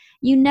other.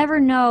 You never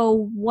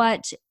know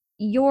what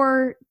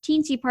your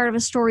teensy part of a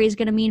story is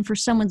going to mean for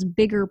someone's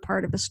bigger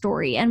part of a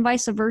story, and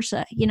vice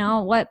versa.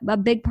 What a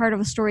big part of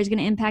a story is going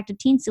to impact a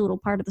teensy little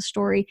part of the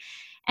story.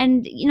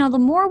 And, the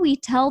more we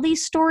tell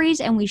these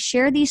stories and we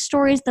share these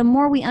stories, the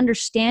more we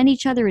understand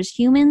each other as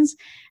humans,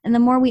 and the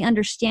more we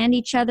understand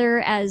each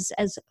other as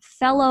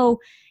fellow,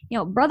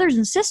 brothers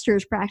and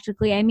sisters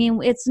practically. I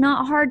mean, it's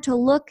not hard to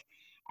look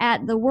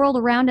at the world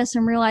around us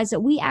and realize that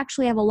we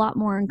actually have a lot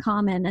more in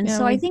common. And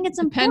so I think it's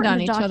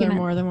important to document. Depend on each other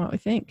more than what we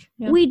think.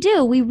 Yeah. We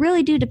do. We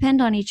really do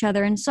depend on each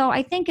other. And so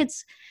I think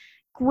it's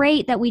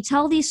great that we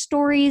tell these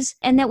stories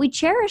and that we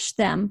cherish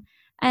them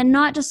and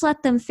not just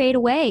let them fade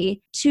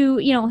away to,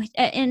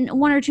 in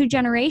 1 or 2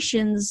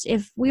 generations.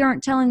 If we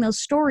aren't telling those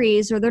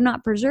stories or they're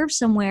not preserved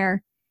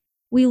somewhere,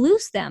 we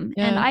lose them.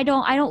 Yeah. And I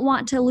don't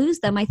want to lose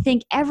them. I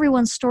think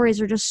everyone's stories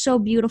are just so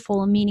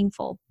beautiful and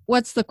meaningful.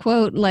 What's the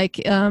quote?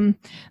 Like,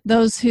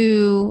 those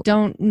who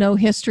don't know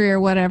history or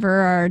whatever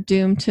are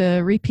doomed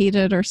to repeat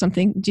it or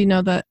something. Do you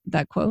know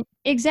that quote?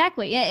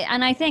 Exactly. Yeah,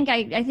 and I think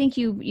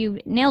you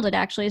nailed it,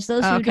 actually. It's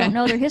those who don't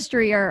know their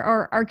history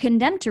are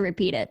condemned to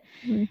repeat it.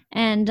 Mm-hmm.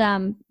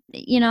 And,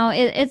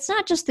 it's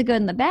not just the good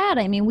and the bad.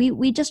 I mean,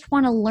 we just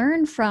want to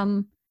learn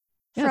from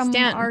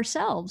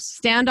ourselves.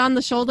 Stand on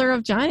the shoulder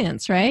of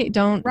giants, right?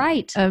 Don't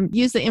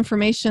use the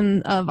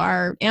information of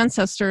our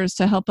ancestors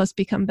to help us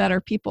become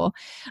better people.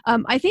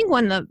 I think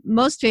one of the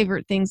most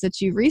favorite things that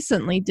you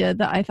recently did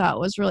that I thought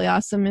was really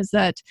awesome is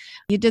that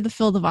you did the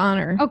Field of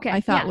Honor. Okay, I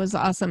thought was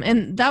awesome.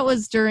 And that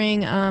was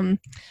during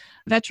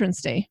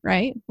Veterans Day,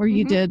 right? Where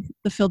you did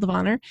the Field of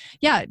Honor.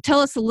 Yeah.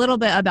 Tell us a little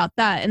bit about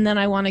that. And then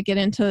I want to get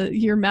into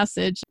your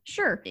message.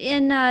 Sure.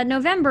 In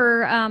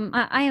November,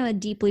 I am a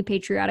deeply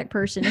patriotic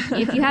person.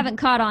 If you haven't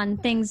caught on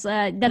things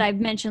that I've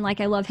mentioned,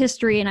 like I love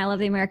history and I love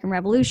the American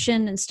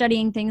Revolution and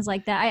studying things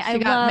like that. I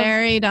got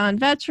married on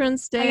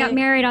Veterans Day. I got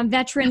married on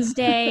Veterans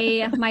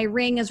Day. My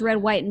ring is red,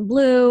 white, and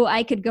blue.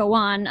 I could go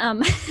on.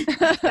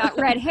 Got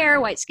red hair,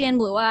 white skin,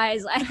 blue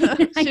eyes.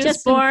 She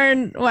was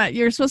born,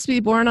 you're supposed to be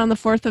born on the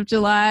 4th of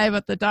July,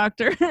 but the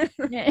doctor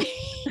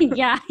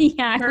yeah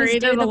I was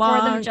doing the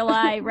 4th of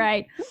July,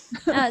 right.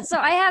 So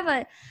I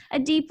have a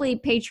deeply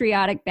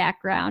patriotic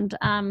background,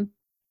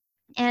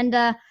 and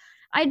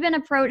I'd been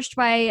approached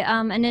by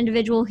an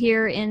individual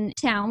here in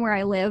town where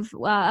I live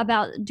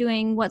about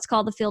doing what's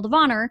called the Field of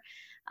Honor.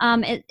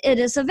 It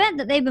is an event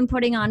that they've been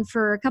putting on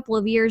for a couple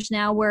of years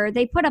now, where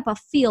they put up a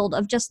field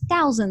of just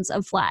thousands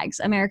of flags,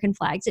 American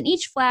flags, and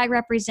each flag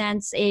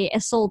represents a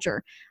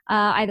soldier,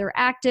 either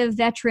active,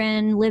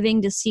 veteran,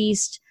 living,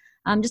 deceased,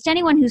 just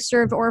anyone who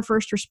served or a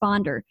first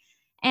responder.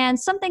 And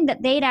something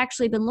that they'd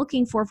actually been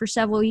looking for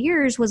several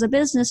years was a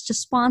business to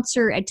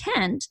sponsor a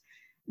tent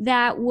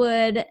that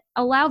would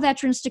allow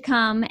veterans to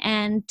come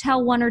and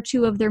tell 1 or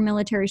 2 of their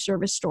military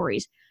service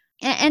stories.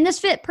 And this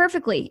fit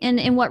perfectly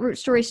in what Root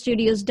Story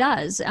Studios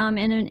does, and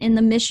in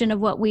the mission of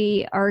what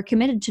we are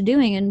committed to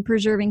doing and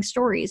preserving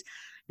stories.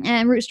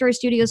 And Root Story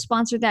Studios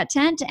sponsored that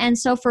tent. And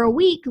so for a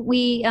week,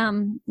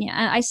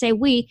 I say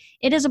we,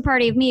 it is a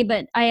party of me,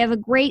 but I have a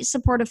great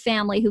supportive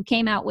family who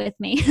came out with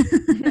me.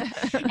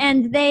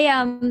 And they,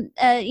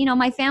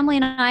 my family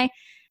and I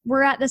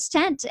were at this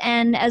tent.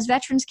 And as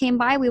veterans came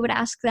by, we would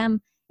ask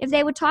them if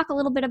they would talk a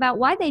little bit about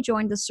why they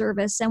joined the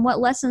service and what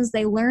lessons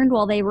they learned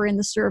while they were in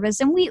the service.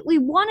 And we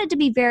wanted to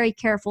be very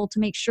careful to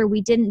make sure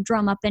we didn't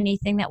drum up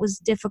anything that was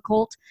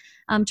difficult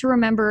to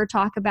remember or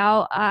talk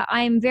about.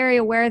 I am very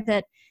aware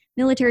that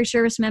military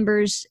service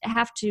members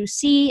have to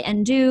see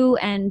and do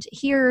and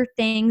hear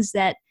things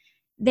that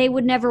they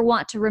would never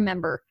want to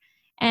remember.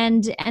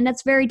 And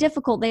that's very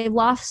difficult. They've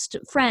lost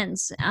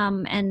friends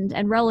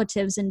and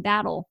relatives in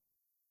battle.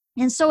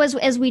 And so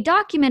as we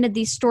documented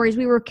these stories,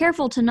 we were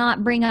careful to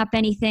not bring up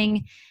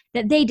anything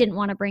that they didn't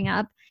want to bring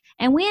up.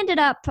 And we ended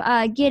up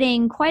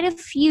getting quite a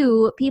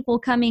few people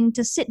coming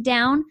to sit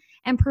down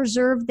and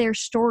preserve their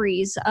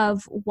stories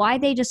of why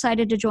they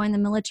decided to join the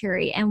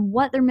military and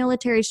what their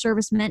military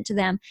service meant to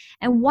them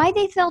and why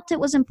they felt it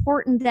was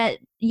important that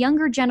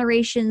younger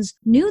generations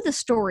knew the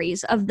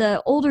stories of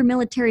the older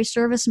military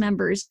service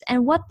members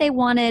and what they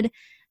wanted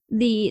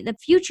the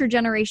future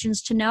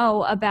generations to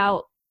know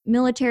about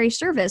military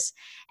service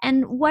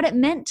and what it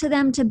meant to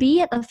them to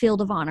be at the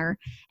Field of Honor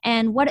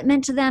and what it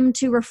meant to them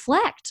to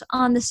reflect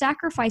on the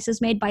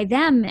sacrifices made by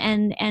them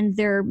and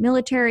their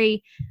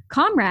military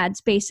comrades,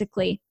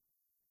 basically.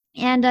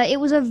 And it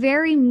was a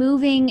very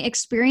moving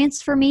experience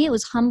for me. It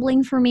was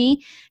humbling for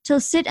me to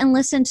sit and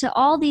listen to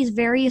all these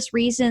various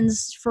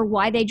reasons for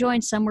why they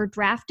joined. Some were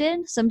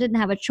drafted. Some didn't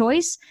have a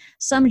choice.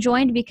 Some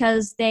joined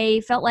because they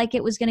felt like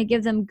it was going to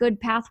give them good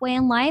pathway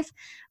in life.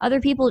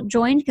 Other people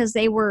joined because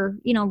they were,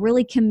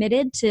 really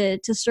committed to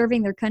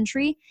serving their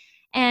country.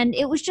 And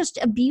it was just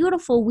a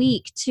beautiful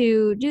week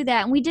to do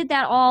that. And we did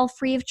that all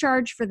free of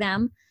charge for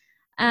them.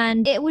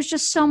 And it was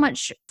just so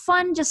much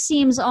fun. Just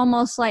seems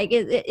almost like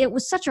it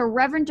was such a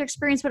reverent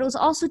experience, but it was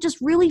also just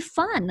really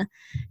fun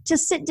to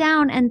sit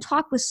down and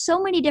talk with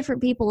so many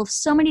different people of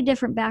so many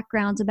different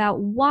backgrounds about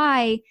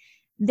why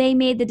they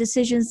made the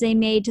decisions they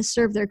made to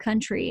serve their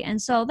country.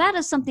 And so that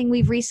is something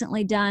we've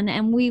recently done,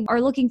 and we are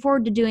looking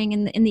forward to doing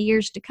in the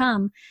years to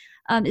come,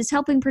 is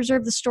helping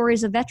preserve the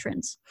stories of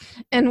veterans.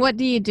 And what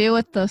do you do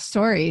with those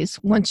stories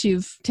once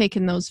you've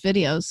taken those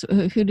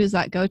videos? Who does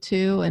that go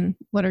to, and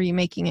what are you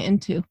making it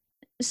into?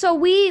 So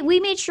we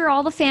made sure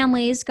all the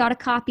families got a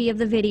copy of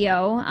the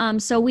video.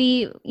 So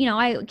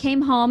I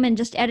came home and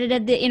just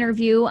edited the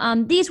interview.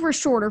 These were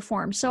shorter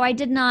forms, so I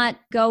did not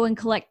go and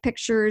collect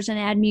pictures and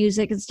add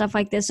music and stuff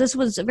like this. This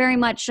was very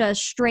much a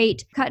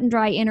straight, cut and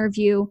dry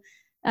interview,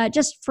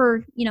 just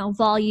for,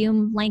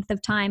 volume, length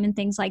of time, and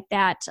things like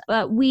that.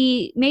 But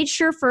we made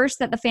sure first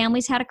that the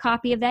families had a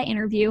copy of that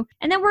interview.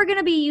 And then we're going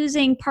to be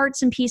using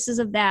parts and pieces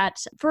of that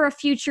for a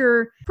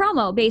future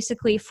promo,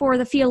 basically, for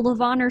the Field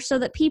of Honor, so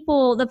that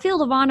the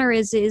Field of Honor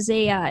is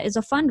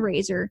a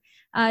fundraiser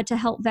to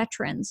help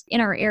veterans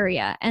in our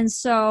area. And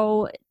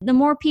so the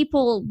more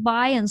people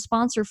buy and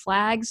sponsor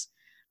flags,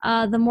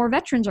 the more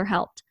veterans are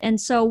helped.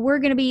 And so we're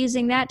going to be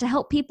using that to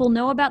help people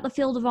know about the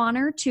Field of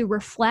Honor, to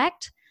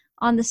reflect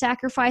on the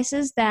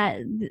sacrifices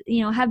that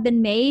have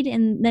been made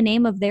in the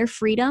name of their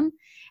freedom,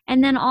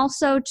 and then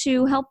also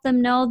to help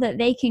them know that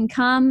they can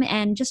come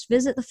and just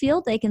visit the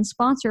field. They can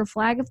sponsor a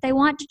flag if they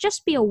want, to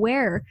just be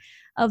aware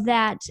of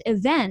that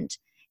event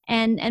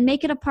and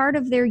make it a part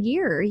of their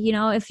year.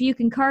 If you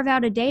can carve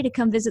out a day to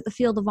come visit the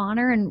Field of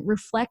Honor and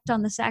reflect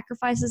on the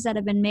sacrifices that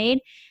have been made,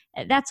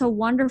 that's a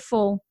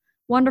wonderful,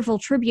 wonderful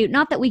tribute.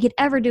 Not that we could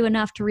ever do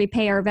enough to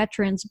repay our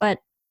veterans, but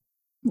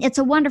it's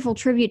a wonderful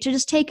tribute to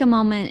just take a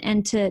moment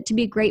and to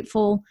be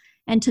grateful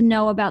and to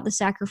know about the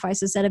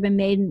sacrifices that have been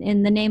made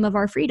in the name of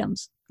our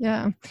freedoms.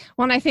 Yeah.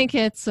 Well, and I think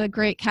it's a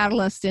great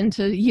catalyst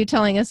into you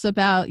telling us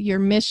about your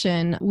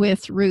mission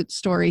with Root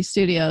Story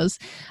Studios.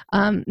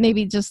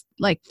 Maybe just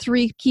like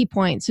 3 key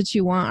points that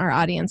you want our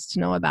audience to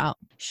know about.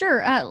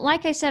 Sure.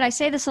 Like I said, I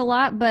say this a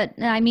lot,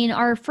 but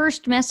our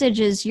first message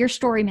is your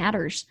story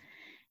matters.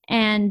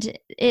 And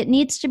it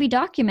needs to be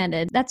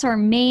documented. That's our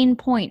main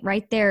point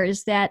right there,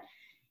 is that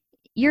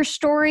your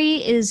story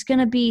is going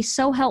to be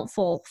so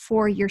helpful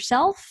for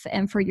yourself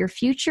and for your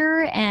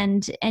future,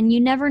 and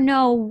you never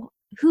know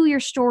who your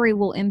story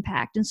will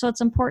impact. And so it's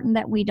important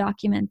that we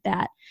document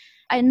that.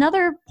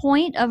 Another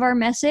point of our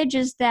message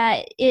is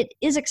that it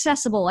is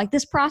accessible. Like,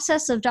 this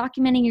process of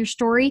documenting your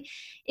story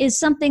is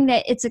something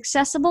that it's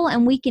accessible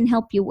and we can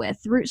help you with.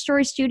 Root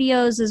Story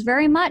Studios is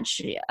very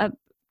much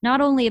not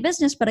only a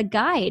business, but a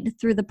guide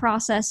through the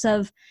process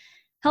of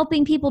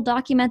helping people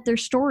document their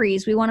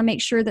stories. We want to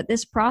make sure that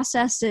this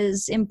process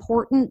is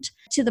important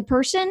to the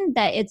person,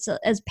 that it's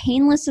as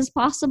painless as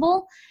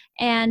possible,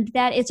 and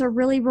that it's a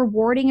really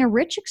rewarding, a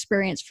rich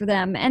experience for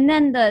them. And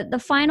then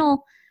the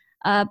final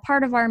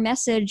part of our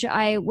message,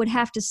 I would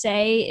have to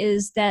say,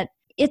 is that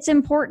it's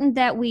important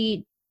that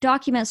we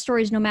document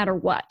stories no matter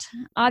what.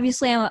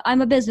 Obviously,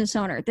 I'm a business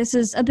owner. This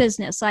is a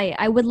business.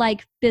 I would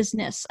like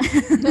business.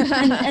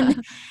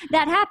 and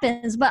that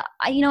happens. But,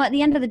 at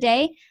the end of the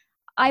day,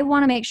 I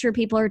want to make sure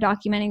people are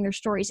documenting their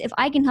stories. If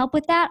I can help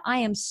with that, I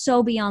am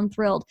so beyond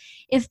thrilled.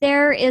 If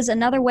there is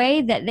another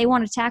way that they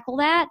want to tackle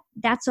that,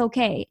 that's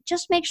okay.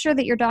 Just make sure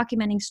that you're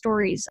documenting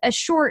stories. A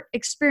short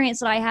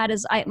experience that I had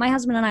is my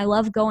husband and I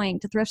love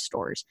going to thrift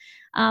stores.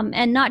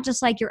 And not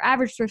just like your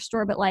average thrift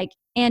store, but like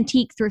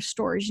antique thrift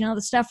stores,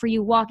 the stuff where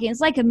you walk in.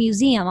 It's like a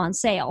museum on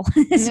sale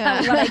is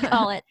what I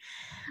call it.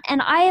 And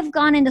I have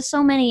gone into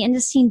so many and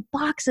just seen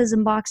boxes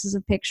and boxes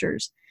of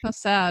pictures. How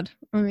sad.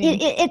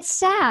 It's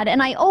sad.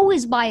 And I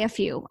always buy a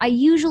few. I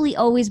usually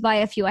always buy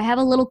a few. I have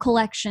a little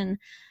collection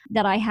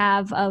that I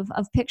have of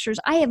pictures.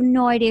 I have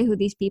no idea who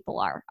these people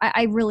are.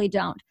 I really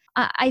don't.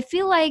 I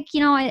feel like,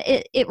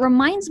 it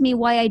reminds me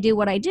why I do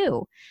what I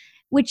do,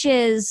 which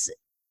is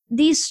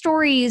these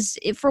stories,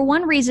 for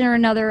one reason or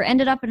another,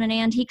 ended up in an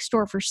antique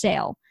store for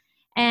sale.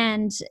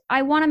 And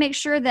I want to make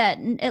sure that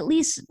at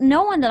least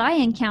no one that I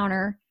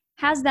encounter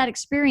has that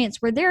experience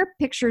where their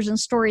pictures and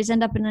stories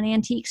end up in an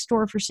antique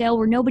store for sale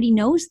where nobody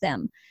knows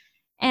them.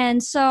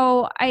 And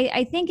so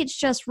I think it's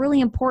just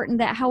really important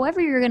that however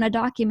you're going to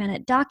document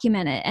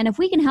it. And if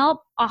we can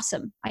help,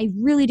 awesome. I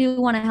really do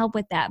want to help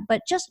with that.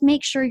 But just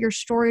make sure your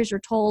stories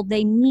are told.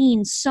 They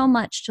mean so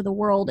much to the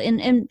world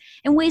in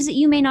ways that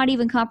you may not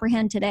even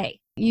comprehend today.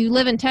 You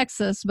live in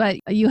Texas, but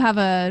you have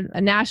a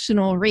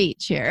national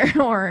reach here,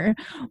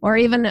 or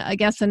even, I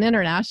guess, an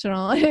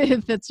international,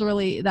 if it's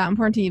really that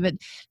important to you. But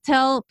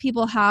tell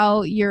people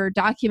how you're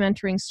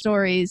documenting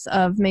stories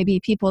of maybe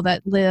people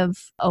that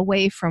live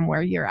away from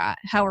where you're at.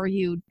 How are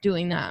you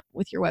doing that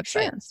with your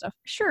website and stuff?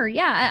 Sure.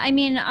 Yeah.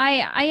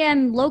 I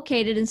am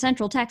located in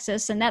Central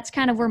Texas, and that's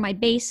kind of where my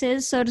base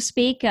is, so to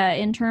speak,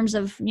 in terms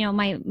of,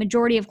 my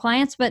majority of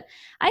clients. But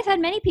I've had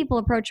many people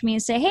approach me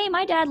and say, hey,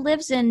 my dad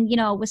lives in,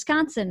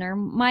 Wisconsin,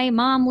 or my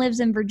mom lives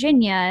in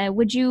Virginia.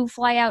 Would you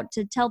fly out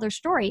to tell their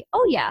story?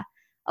 Oh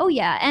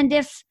yeah. And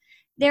if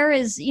there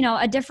is,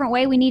 a different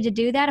way we need to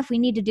do that. If we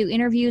need to do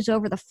interviews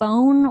over the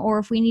phone, or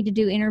if we need to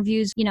do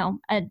interviews,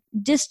 a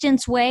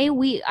distance way,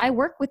 I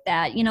work with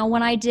that.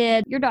 When I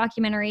did your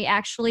documentary,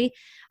 actually,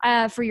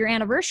 for your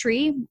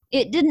anniversary,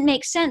 it didn't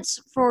make sense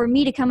for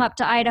me to come up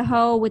to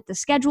Idaho with the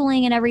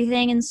scheduling and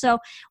everything. And so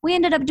we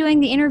ended up doing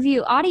the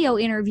audio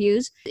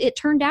interviews. It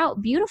turned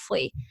out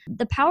beautifully.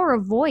 The power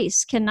of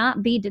voice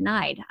cannot be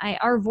denied.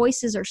 Our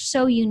voices are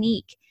so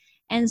unique.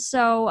 And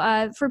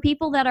so for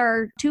people that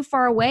are too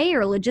far away,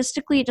 or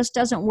logistically it just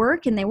doesn't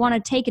work and they want to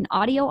take an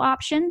audio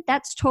option,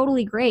 that's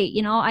totally great.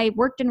 I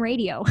worked in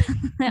radio.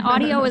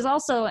 Audio is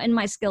also in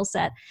my skill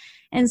set.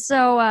 And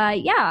so,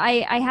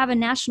 I have a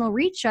national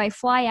reach. I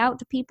fly out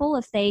to people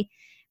if they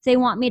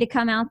want me to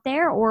come out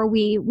there, or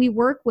we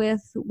work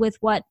with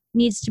what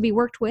needs to be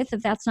worked with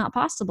if that's not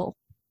possible.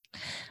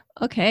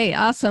 Okay,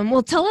 awesome.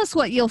 Well, tell us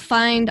what you'll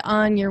find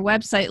on your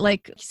website.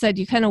 Like you said,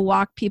 you kind of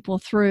walk people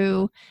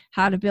through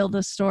how to build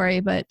a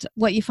story, but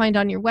what you find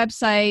on your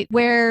website,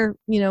 where,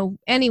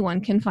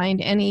 anyone can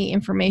find any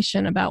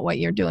information about what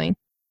you're doing.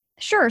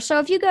 Sure. So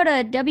if you go to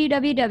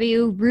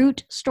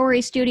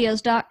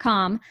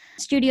www.rootstorystudios.com,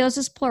 studios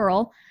is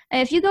plural.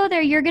 If you go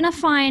there, you're going to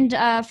find,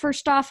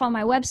 first off on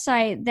my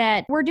website,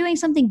 that we're doing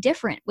something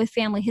different with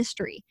family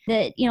history.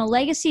 That,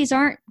 legacies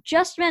aren't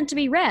just meant to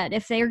be read.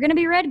 If they are going to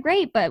be read,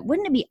 great. But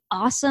wouldn't it be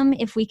awesome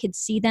if we could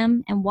see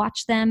them and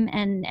watch them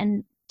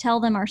and tell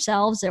them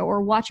ourselves,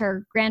 or watch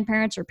our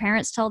grandparents or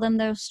parents tell them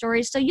those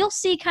stories? So you'll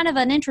see kind of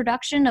an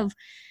introduction of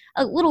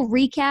a little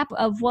recap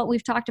of what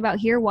we've talked about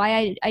here,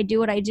 why I do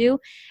what I do.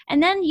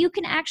 And then you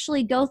can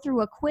actually go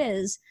through a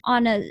quiz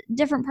on a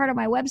different part of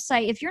my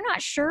website. If you're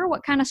not sure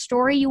what kind of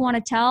story you want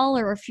to tell,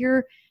 or if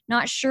you're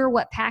not sure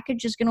what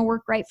package is going to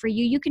work right for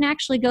you, you can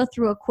actually go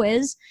through a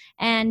quiz,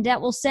 and that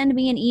will send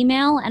me an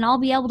email, and I'll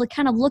be able to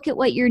kind of look at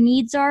what your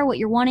needs are, what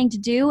you're wanting to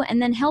do,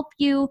 and then help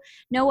you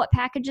know what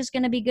package is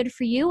going to be good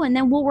for you. And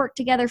then we'll work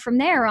together from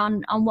there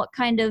on what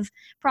kind of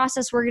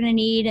process we're going to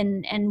need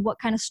and what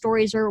kind of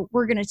stories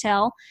we're going to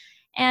tell.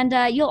 And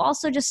you'll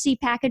also just see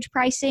package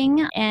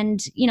pricing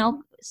and,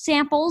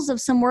 samples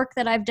of some work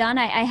that I've done.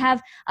 I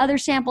have other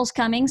samples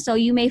coming, so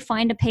you may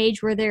find a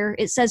page where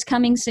it says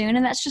coming soon,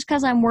 and that's just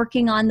because I'm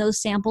working on those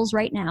samples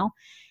right now.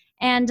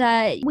 And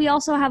we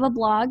also have a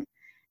blog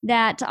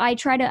that I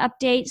try to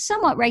update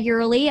somewhat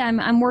regularly.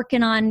 I'm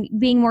working on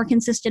being more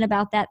consistent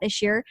about that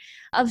this year,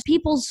 of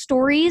people's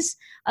stories,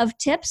 of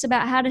tips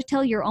about how to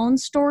tell your own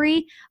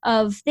story,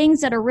 of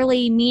things that are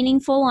really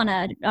meaningful on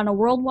a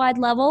worldwide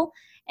level,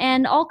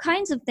 and all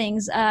kinds of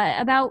things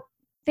about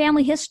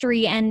family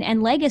history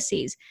and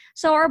legacies.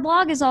 So our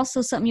blog is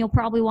also something you'll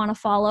probably want to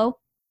follow.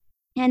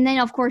 And then,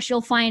 of course, you'll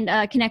find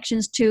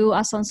connections to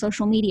us on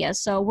social media.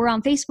 So we're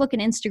on Facebook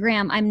and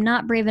Instagram. I'm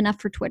not brave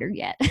enough for Twitter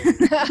yet.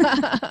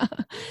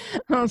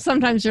 Well,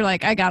 sometimes you're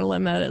like, I got to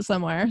limit it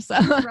somewhere. So,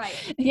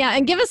 right. Yeah.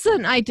 And give us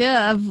an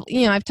idea of,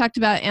 I've talked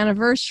about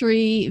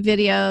anniversary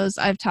videos.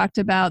 I've talked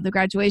about the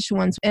graduation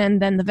ones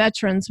and then the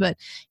veterans. But,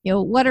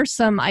 what are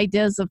some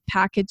ideas of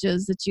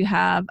packages that you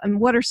have? And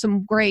what are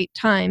some great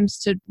times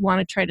to want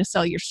to try to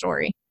sell your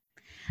story?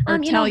 Or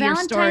tell your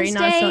story,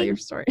 not sell your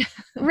story.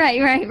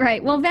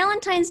 Right. Well,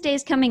 Valentine's Day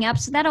is coming up,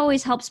 so that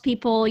always helps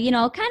people,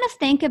 kind of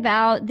think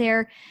about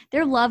their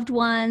loved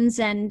ones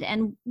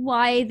and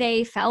why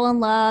they fell in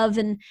love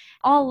and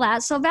all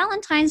that. So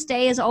Valentine's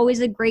Day is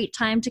always a great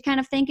time to kind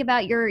of think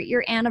about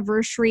your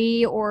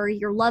anniversary or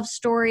your love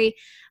story.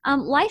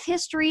 Life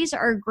histories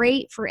are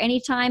great for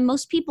any time.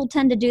 Most people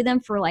tend to do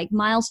them for like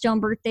milestone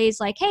birthdays,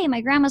 like, hey,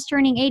 my grandma's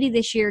turning 80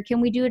 this year.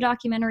 Can we do a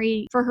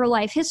documentary for her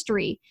life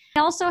history?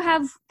 I also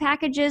have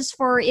packages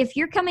for if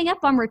you're coming up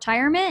on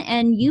retirement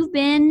and you've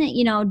been,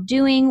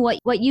 doing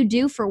what you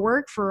do for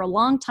work for a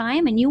long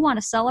time and you want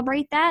to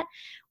celebrate that,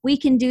 we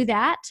can do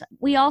that.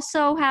 We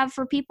also have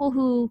for people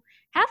who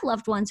have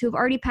loved ones who have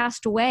already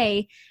passed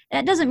away.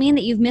 That doesn't mean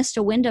that you've missed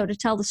a window to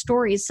tell the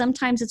stories.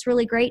 Sometimes it's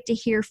really great to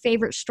hear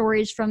favorite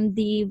stories from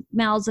the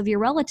mouths of your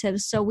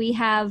relatives. So we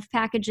have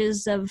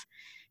packages of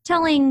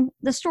telling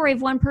the story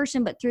of one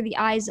person, but through the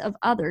eyes of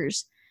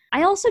others.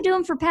 I also do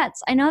them for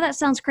pets. I know that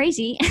sounds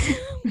crazy,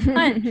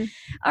 but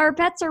our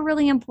pets are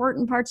really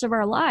important parts of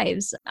our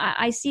lives.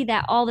 I see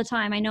that all the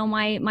time. I know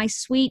my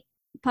sweet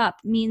pup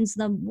means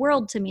the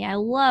world to me. I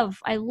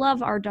love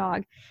our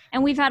dog,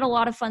 and we've had a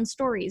lot of fun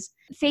stories.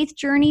 Faith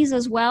journeys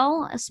as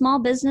well, small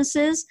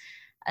businesses.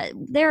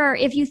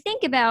 If you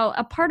think about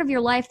a part of your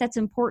life that's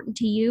important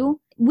to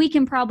you, we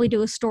can probably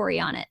do a story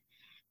on it.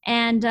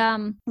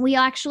 And we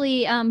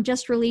actually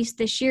just released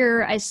this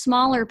year a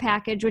smaller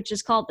package, which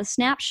is called the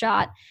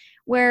Snapshot,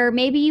 where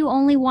maybe you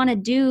only want to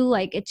do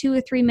like a 2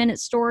 or 3 minute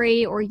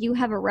story, or you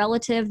have a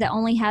relative that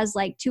only has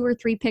like 2 or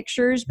 3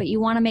 pictures, but you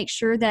want to make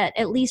sure that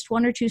at least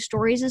 1 or 2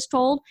 stories is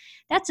told.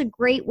 That's a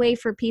great way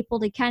for people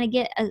to kind of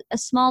get a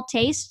small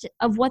taste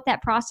of what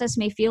that process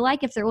may feel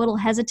like. If they're a little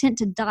hesitant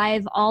to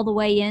dive all the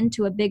way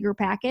into a bigger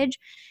package,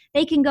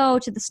 they can go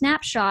to the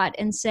Snapshot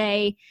and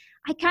say,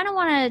 I kind of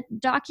want to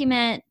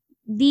document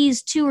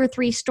these 2 or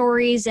 3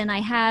 stories and I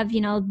have,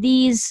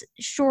 these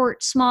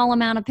short, small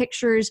amount of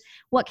pictures.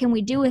 What can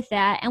we do with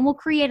that? And we'll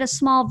create a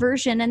small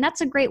version. And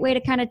that's a great way to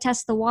kind of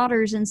test the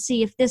waters and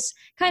see if this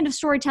kind of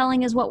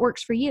storytelling is what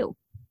works for you.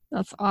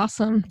 That's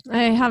awesome.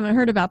 I haven't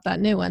heard about that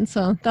new one,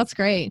 so that's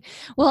great.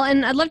 Well,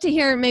 and I'd love to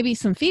hear maybe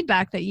some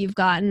feedback that you've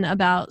gotten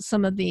about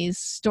some of these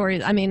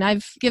stories. I mean,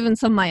 I've given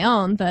some of my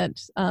own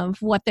of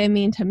what they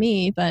mean to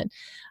me, but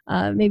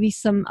maybe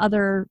some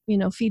other,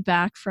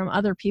 feedback from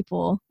other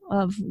people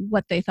of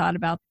what they thought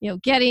about,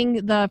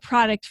 getting the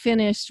product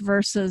finished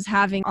versus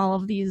having all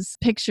of these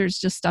pictures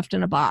just stuffed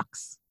in a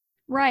box.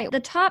 Right. The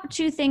top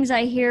 2 things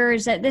I hear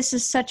is that this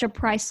is such a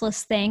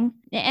priceless thing.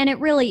 And it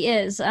really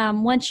is.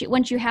 Once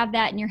you have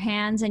that in your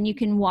hands and you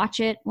can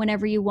watch it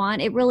whenever you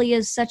want, it really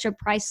is such a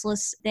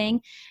priceless thing.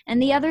 And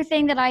the other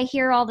thing that I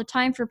hear all the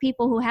time for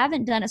people who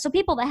haven't done it, so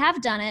people that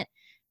have done it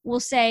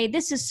will say,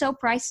 this is so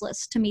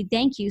priceless to me.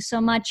 Thank you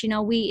so much.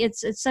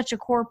 It's such a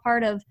core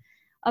part of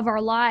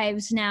our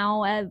lives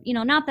now.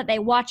 Not that they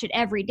watch it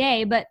every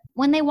day, but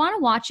when they want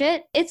to watch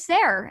it, it's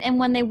there. And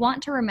when they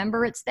want to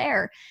remember, it's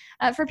there.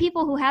 For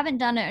people who haven't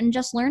done it and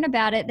just learn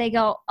about it, they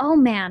go, oh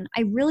man,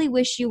 I really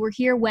wish you were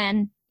here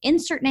when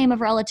insert name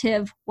of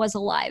relative was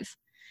alive.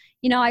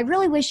 I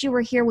really wish you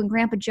were here when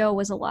Grandpa Joe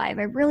was alive.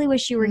 I really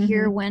wish you were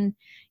here when,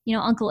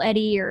 Uncle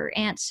Eddie or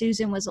Aunt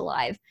Susan was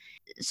alive.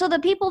 So the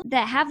people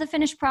that have the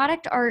finished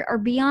product are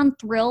beyond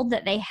thrilled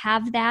that they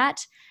have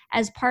that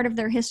as part of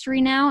their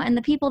history now. And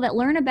the people that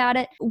learn about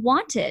it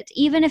want it,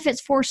 even if it's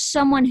for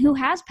someone who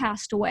has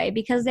passed away,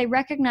 because they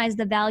recognize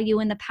the value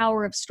and the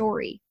power of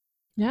story.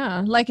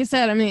 Yeah. Like I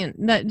said, I mean,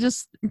 that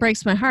just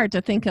breaks my heart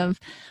to think of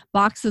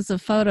boxes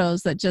of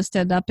photos that just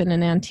end up in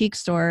an antique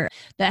store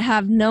that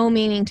have no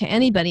meaning to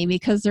anybody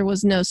because there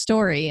was no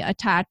story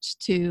attached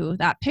to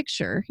that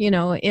picture.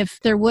 If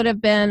there would have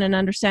been an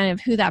understanding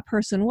of who that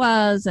person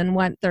was and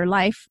what their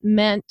life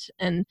meant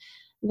and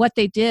what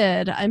they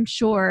did, I'm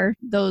sure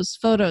those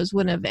photos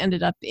wouldn't have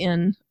ended up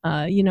in,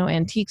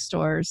 antique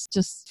stores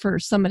just for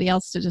somebody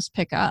else to just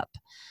pick up.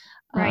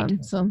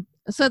 Right.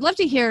 So I'd love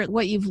to hear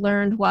what you've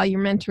learned while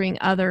you're mentoring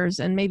others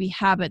and maybe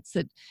habits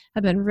that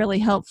have been really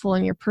helpful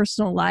in your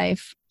personal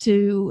life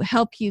to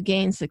help you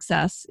gain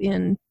success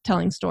in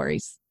telling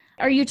stories.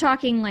 Are you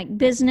talking like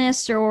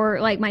business or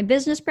like my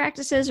business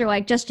practices or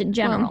like just in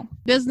general?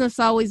 Business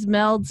always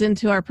melds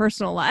into our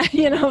personal life,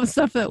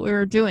 stuff that we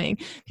were doing.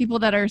 People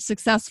that are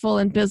successful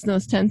in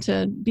business tend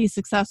to be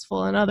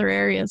successful in other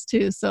areas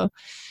too. So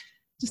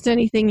just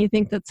anything you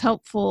think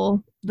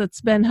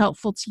that's been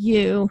helpful to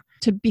you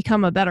to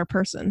become a better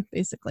person,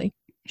 basically.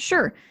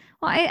 Sure.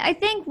 Well, I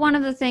think one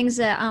of the things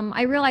that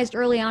I realized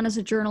early on as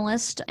a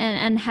journalist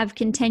and have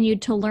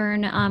continued to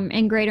learn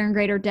in greater and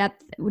greater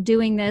depth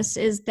doing this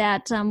is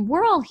that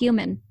we're all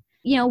human.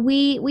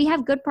 We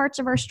have good parts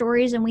of our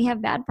stories and we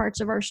have bad parts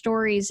of our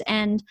stories.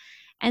 And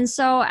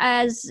so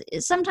as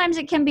sometimes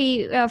it can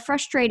be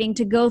frustrating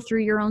to go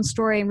through your own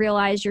story and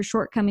realize your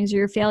shortcomings or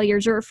your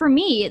failures. Or for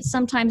me, it's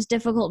sometimes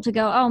difficult to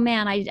go, oh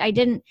man, I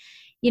didn't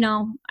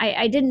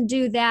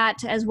do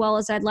that as well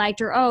as I'd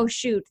liked, or, oh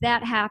shoot,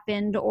 that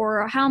happened,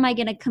 or how am I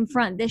going to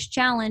confront this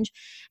challenge?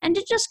 And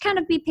to just kind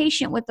of be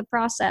patient with the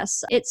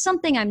process. It's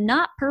something I'm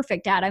not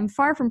perfect at. I'm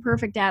far from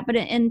perfect at, but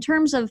in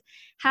terms of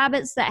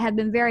habits that have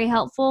been very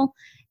helpful,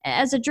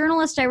 as a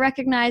journalist, I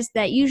recognized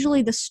that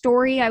usually the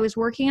story I was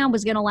working on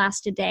was going to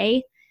last a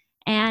day,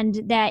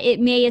 and that it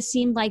may have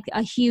seemed like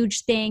a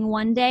huge thing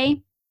one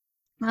day,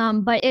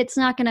 but it's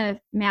not going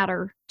to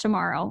matter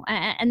tomorrow.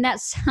 And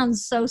that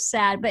sounds so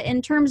sad. But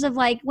in terms of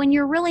like when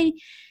you're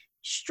really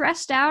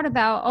stressed out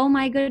about, oh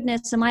my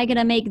goodness, am I going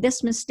to make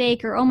this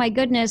mistake? Or, oh my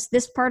goodness,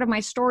 this part of my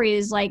story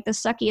is like the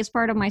suckiest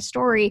part of my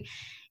story.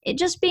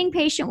 Just being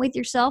patient with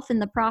yourself in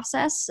the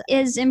process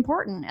is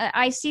important.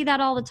 I see that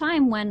all the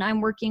time when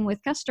I'm working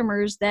with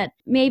customers that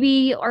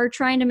maybe are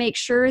trying to make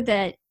sure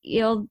that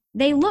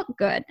they look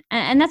good.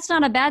 And that's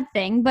not a bad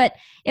thing. But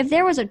if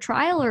there was a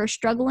trial or a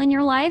struggle in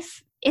your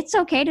life, it's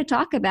okay to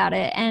talk about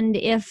it. And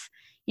if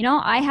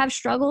I have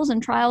struggles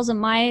and trials in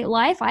my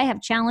life, I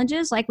have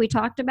challenges like we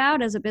talked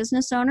about as a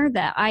business owner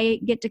that I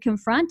get to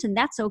confront, and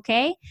that's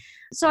okay.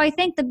 So I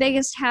think the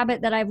biggest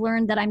habit that I've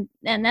learned that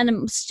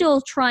I'm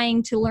still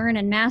trying to learn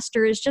and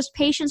master is just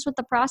patience with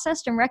the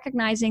process and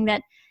recognizing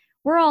that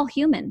we're all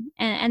human,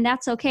 and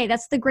that's okay.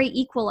 That's the great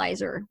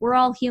equalizer. We're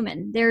all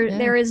human.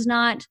 There is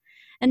not,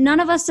 and none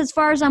of us, as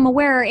far as I'm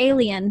aware, are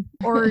alien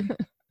or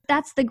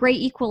that's the great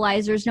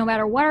equalizers. No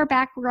matter what our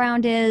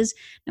background is,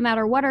 no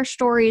matter what our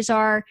stories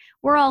are,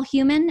 we're all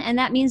human. And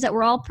that means that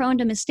we're all prone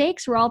to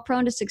mistakes. We're all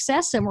prone to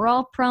success, and we're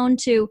all prone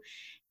to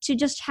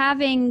just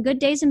having good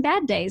days and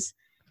bad days.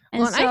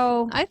 And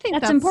I think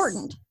that's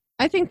important.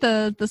 I think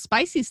the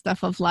spicy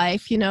stuff of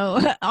life,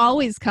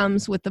 always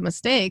comes with the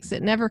mistakes.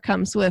 It never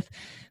comes with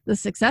the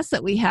success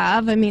that we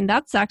have. I mean,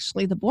 that's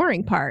actually the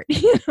boring part,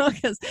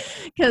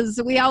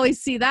 because we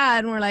always see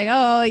that and we're like,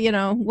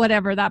 oh,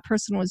 whatever, that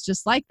person was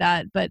just like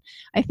that. But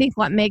I think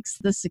what makes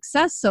the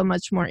success so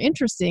much more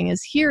interesting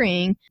is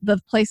hearing the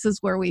places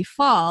where we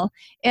fall.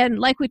 And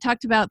like we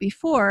talked about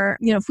before,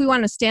 if we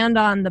want to stand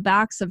on the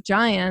backs of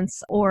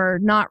giants or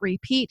not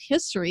repeat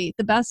history,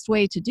 the best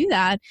way to do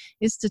that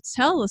is to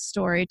tell a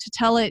story, to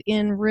tell it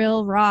in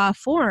real raw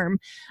form.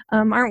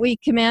 Aren't we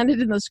commanded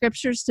in the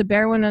scriptures to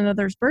bear one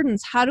another's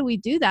burdens? How do we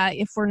do that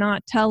if we're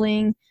not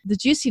telling the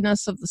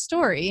juiciness of the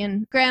story?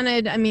 And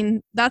granted, I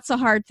mean, that's a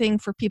hard thing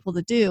for people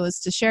to do, is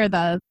to share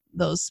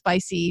those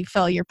spicy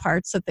failure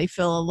parts that they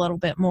feel a little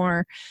bit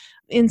more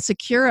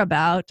insecure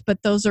about.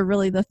 But those are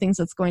really the things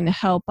that's going to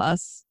help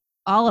us,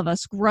 all of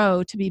us,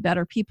 grow to be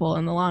better people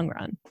in the long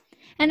run.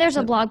 And there's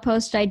a blog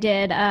post I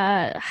did,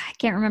 I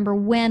can't remember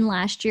when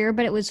last year,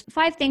 but it was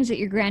 5 things that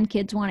your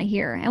grandkids want to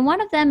hear. And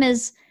one of them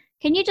is,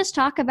 can you just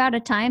talk about a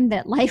time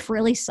that life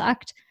really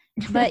sucked,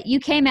 but you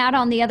came out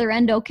on the other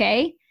end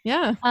okay?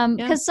 Yeah.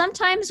 Because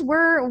sometimes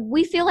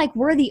we feel like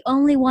we're the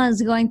only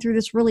ones going through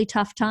this really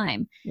tough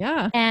time.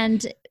 Yeah.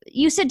 And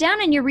you sit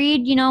down and you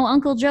read,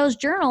 Uncle Joe's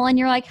journal, and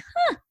you're like,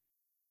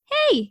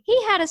 hey,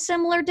 he had a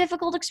similar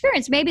difficult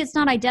experience. Maybe it's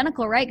not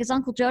identical, right? Because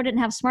Uncle Joe didn't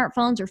have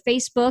smartphones or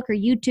Facebook or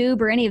YouTube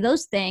or any of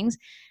those things,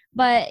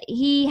 but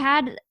he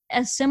had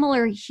a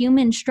similar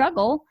human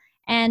struggle.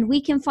 And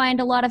we can find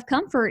a lot of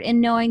comfort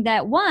in knowing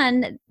that,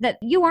 one, that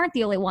you aren't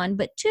the only one,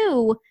 but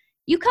 2,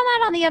 you come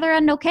out on the other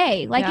end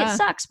okay. Like, it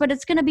sucks, but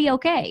it's going to be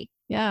okay.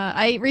 Yeah,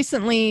 I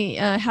recently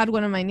had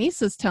one of my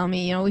nieces tell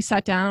me, we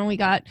sat down, we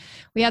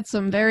had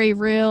some very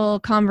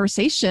real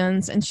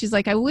conversations, and she's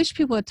like, I wish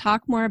people would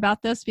talk more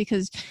about this,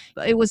 because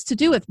it was to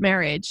do with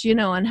marriage,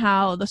 and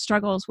how the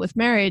struggles with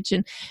marriage.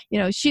 And,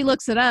 she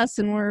looks at us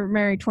and we're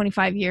married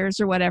 25 years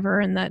or whatever,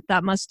 and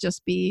that must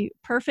just be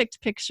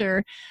perfect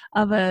picture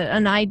of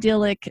an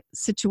idyllic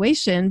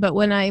situation. But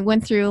when I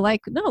went through,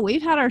 like, no,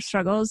 we've had our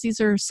struggles, these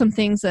are some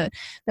things that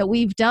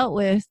we've dealt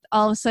with,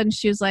 all of a sudden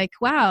she was like,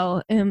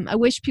 wow, I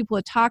wish people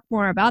would talk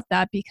more about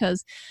that,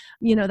 because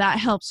that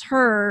helps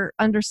her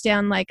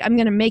understand, like, I'm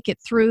going to make it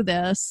through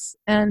this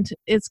and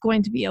it's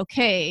going to be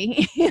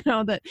okay.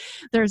 That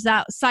there's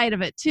that side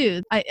of it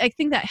too. I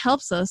think that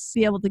helps us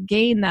be able to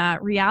gain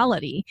that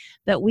reality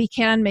that we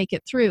can make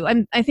it through.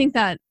 And I think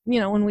that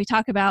when we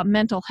talk about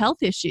mental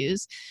health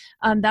issues,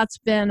 that's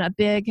been a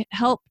big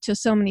help to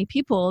so many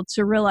people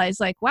to realize,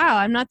 like, wow,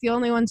 I'm not the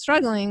only one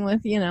struggling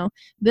with,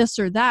 this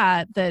or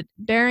that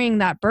bearing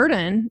that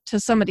burden to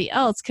somebody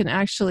else can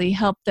actually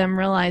help them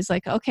realize,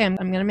 like, okay, I'm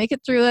going to make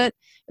it through it.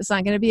 It's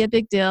not going to be a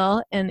big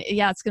deal. And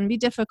yeah, it's going to be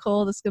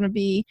difficult. It's going to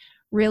be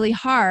really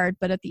hard.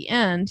 But at the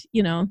end,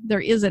 there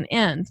is an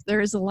end.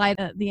 There is a light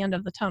at the end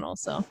of the tunnel.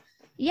 So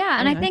yeah,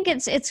 and anyway.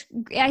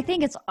 I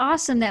think it's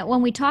awesome that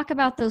when we talk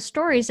about those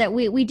stories that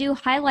we do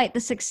highlight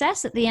the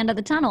success at the end of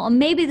the tunnel. And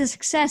maybe the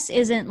success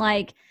isn't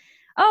like,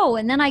 oh,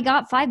 and then I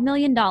got $5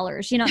 million.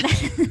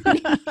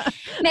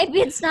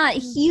 Maybe it's not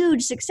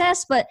huge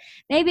success, but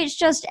maybe it's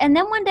just, and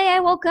then one day I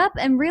woke up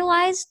and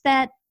realized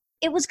that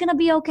it was going to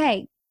be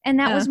okay. And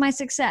that was my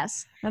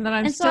success. And then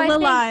I'm still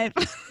alive.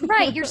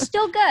 Right. You're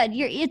still good.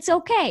 It's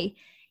okay.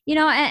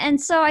 And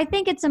so I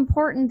think it's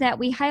important that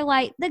we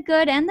highlight the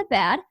good and the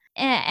bad.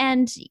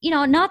 And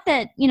not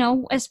that,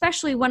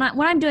 especially when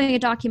I'm doing a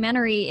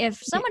documentary, if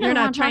someone You're doesn't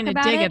not want to trying talk to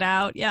about dig it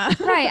out. Yeah.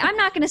 Right. I'm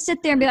not going to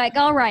sit there and be like,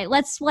 all right,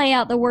 let's lay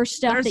out the worst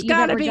stuff There's that you've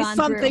ever gone through. There's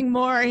got to be something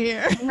more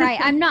here. Right.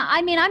 I'm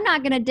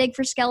not going to dig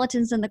for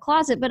skeletons in the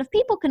closet, but if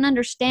people can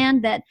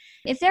understand that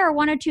if there are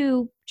 1 or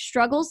 2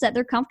 struggles that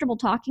they're comfortable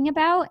talking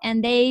about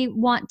and they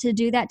want to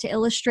do that to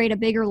illustrate a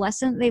bigger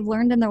lesson they've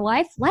learned in their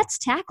life, let's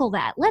tackle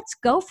that. Let's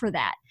go for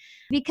that.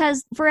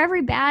 Because for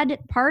every bad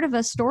part of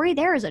a story,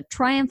 there is a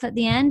triumph at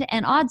the end.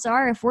 And odds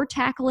are, if we're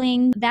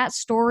tackling that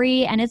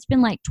story and it's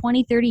been like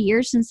 20, 30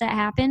 years since that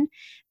happened,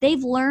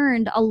 they've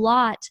learned a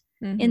lot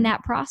in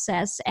that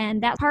process.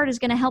 And that part is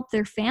going to help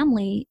their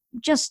family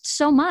just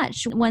so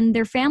much when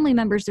their family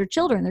members, their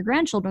children, their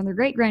grandchildren, their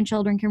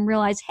great-grandchildren can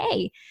realize,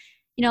 hey,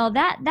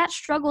 that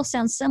struggle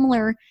sounds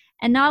similar.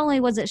 And not only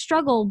was it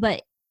struggle,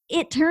 but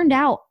it turned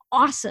out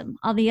awesome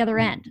on the other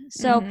end.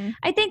 So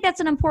I think that's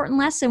an important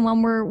lesson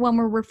when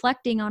we're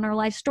reflecting on our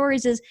life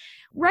stories, is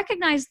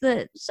recognize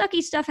the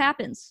sucky stuff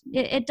happens.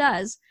 It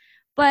does.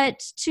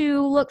 But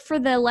to look for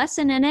the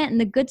lesson in it and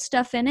the good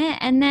stuff in it.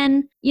 And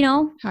then,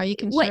 how you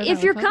can share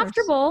if you're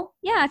comfortable,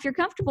 if you're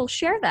comfortable,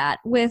 share that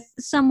with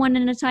someone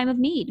in a time of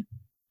need.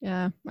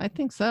 Yeah, I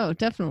think so.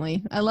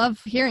 Definitely. I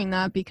love hearing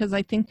that, because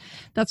I think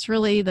that's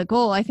really the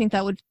goal. I think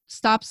that would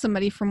stop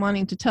somebody from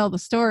wanting to tell the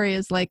story,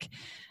 is like,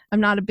 I'm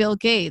not a Bill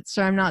Gates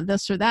or I'm not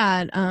this or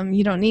that.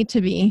 You don't need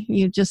to be.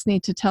 You just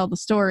need to tell the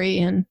story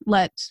and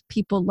let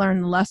people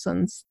learn the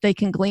lessons they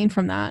can glean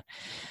from that.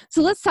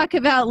 So let's talk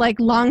about like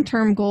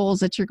long-term goals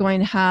that you're going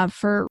to have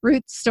for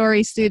Root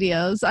Story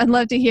Studios. I'd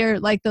love to hear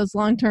like those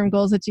long-term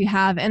goals that you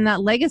have and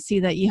that legacy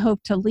that you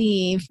hope to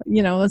leave,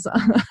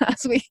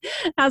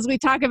 as we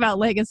talk about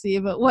legacy,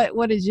 but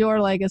what is your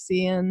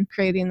legacy in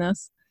creating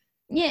this?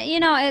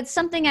 Yeah, it's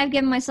something I've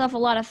given myself a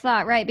lot of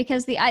thought, right?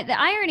 Because the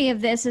irony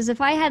of this is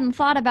if I hadn't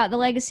thought about the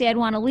legacy I'd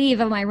want to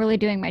leave, am I really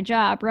doing my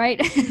job, right?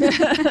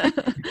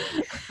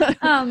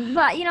 But,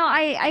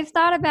 I've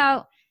thought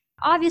about,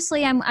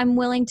 obviously I'm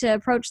willing to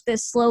approach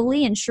this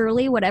slowly and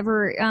surely,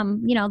 whatever,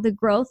 the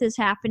growth is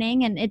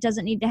happening, and it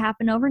doesn't need to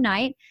happen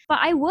overnight. But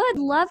I would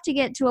love to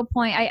get to a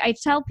point, I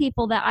tell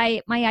people that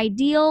my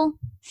ideal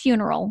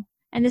funeral,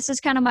 and this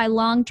is kind of my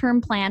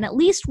long-term plan, at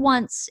least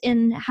once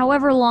in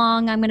however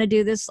long I'm going to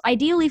do this,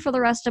 ideally for the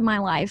rest of my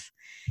life,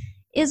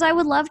 is I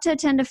would love to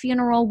attend a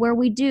funeral where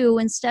we do,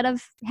 instead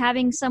of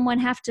having someone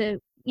have to,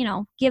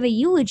 give a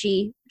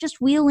eulogy,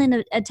 just wheel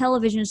in a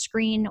television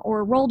screen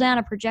or roll down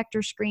a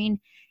projector screen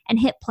and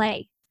hit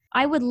play.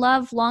 I would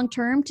love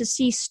long-term to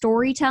see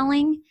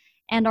storytelling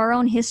and our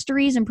own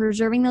histories and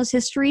preserving those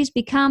histories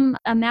become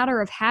a matter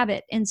of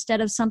habit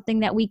instead of something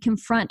that we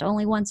confront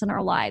only once in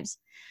our lives.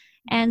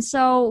 And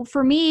so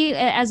for me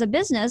as a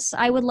business,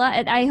 I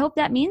hope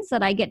that means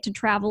that I get to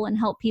travel and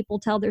help people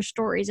tell their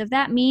stories. If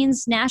that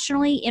means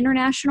nationally,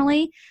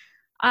 internationally,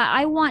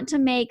 I want to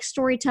make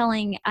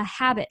storytelling a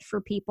habit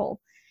for people.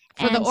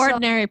 For the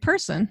ordinary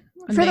person.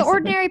 For the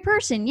ordinary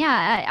person,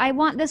 yeah. I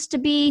want this to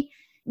be,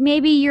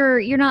 maybe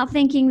you're not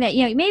thinking that,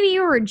 maybe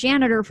you were a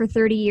janitor for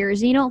 30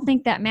 years and you don't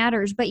think that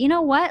matters. But you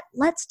know what?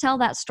 Let's tell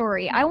that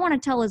story. I want to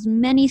tell as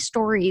many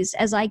stories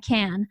as I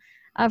can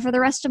for the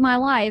rest of my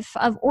life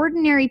of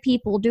ordinary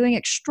people doing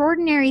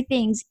extraordinary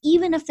things,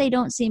 even if they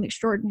don't seem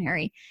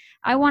extraordinary.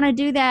 I want to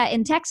do that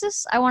in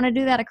Texas. I want to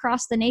do that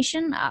across the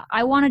nation.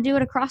 I want to do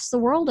it across the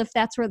world if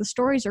that's where the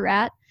stories are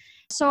at.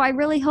 So I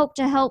really hope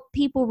to help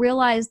people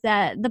realize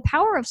that the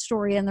power of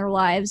story in their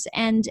lives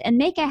and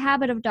make a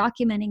habit of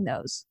documenting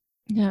those.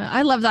 Yeah,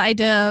 I love the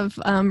idea of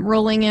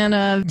rolling in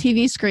a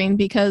TV screen,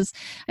 because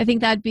I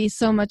think that'd be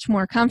so much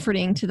more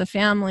comforting to the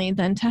family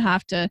than to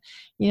have to,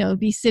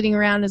 be sitting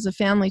around as a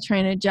family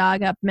trying to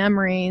jog up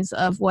memories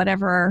of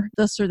whatever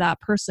this or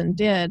that person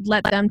did.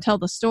 Let them tell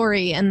the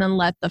story and then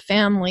let the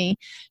family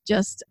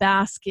just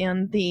bask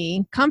in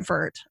the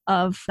comfort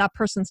of that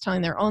person's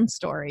telling their own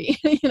story,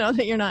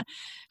 that you're not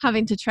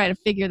having to try to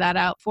figure that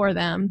out for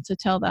them to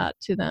tell that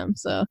to them.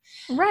 So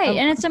right.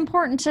 And it's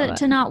important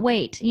to not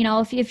wait.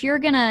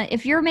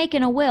 If you're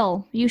making a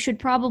will, you should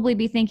probably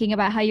be thinking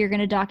about how you're going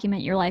to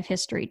document your life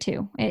history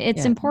too.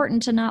 It's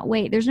important to not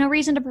wait. There's no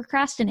reason to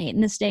procrastinate in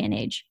this day and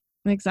age.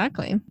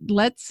 Exactly.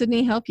 Let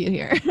Sydney help you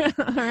here.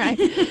 All right.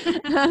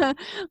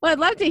 Well, I'd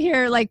love to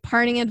hear like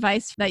parting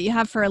advice that you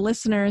have for our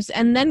listeners,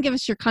 and then give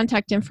us your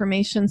contact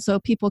information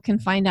so people can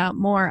find out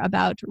more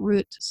about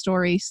Root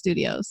Story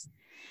Studios.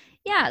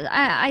 Yeah,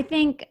 I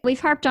think we've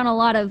harped on a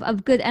lot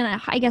of good,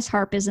 and I guess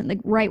harp isn't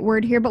the right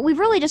word here, but we've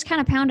really just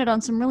kind of pounded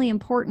on some really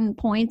important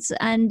points.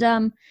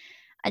 And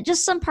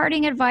just some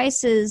parting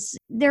advice is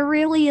there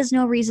really is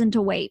no reason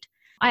to wait.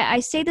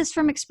 I say this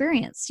from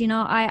experience.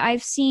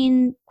 I've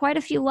seen quite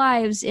a few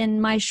lives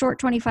in my short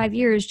 25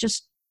 years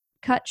just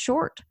cut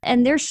short,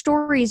 and their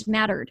stories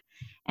mattered.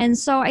 And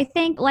so I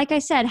think, like I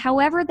said,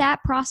 however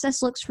that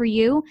process looks for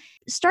you,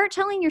 start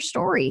telling your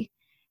story.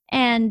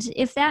 And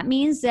if that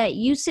means that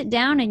you sit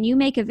down and you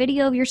make a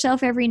video of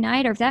yourself every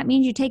night, or if that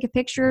means you take a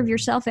picture of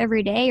yourself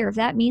every day, or if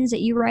that means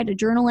that you write a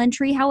journal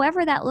entry,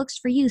 however that looks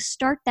for you,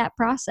 start that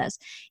process.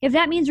 If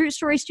that means Root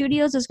Story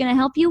Studios is going to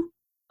help you,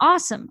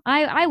 awesome.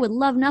 I would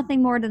love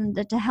nothing more than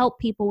to help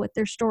people with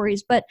their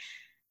stories, but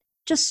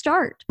just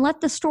start. Let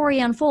the story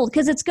unfold,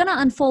 because it's going to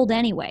unfold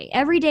anyway.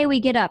 Every day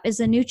we get up is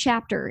a new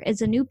chapter.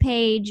 It's a new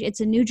page. It's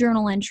a new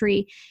journal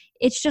entry.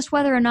 It's just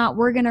whether or not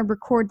we're going to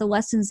record the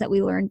lessons that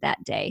we learned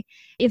that day.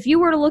 If you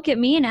were to look at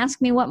me and ask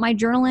me what my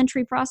journal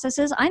entry process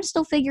is, I'm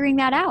still figuring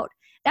that out.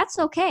 That's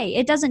okay.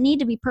 It doesn't need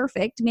to be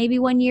perfect. Maybe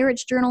one year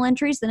it's journal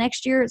entries, the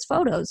next year it's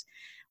photos.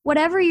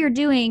 Whatever you're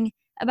doing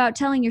about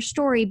telling your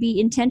story, be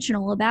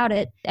intentional about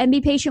it and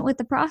be patient with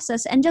the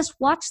process, and just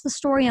watch the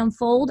story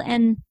unfold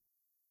and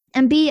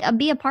be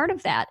a part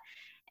of that,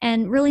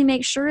 and really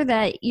make sure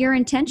that you're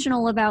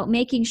intentional about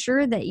making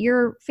sure that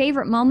your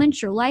favorite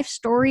moments, your life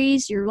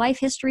stories, your life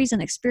histories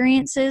and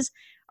experiences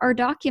are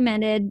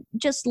documented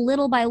just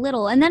little by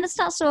little. And then it's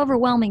not so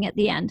overwhelming at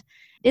the end.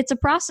 It's a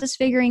process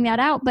figuring that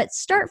out, but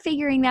start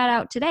figuring that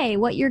out today,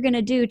 what you're going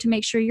to do to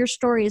make sure your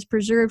story is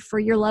preserved for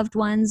your loved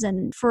ones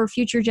and for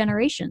future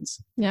generations.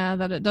 Yeah,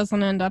 that it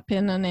doesn't end up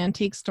in an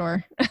antique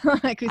store.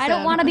 Like I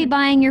don't want to be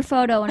buying your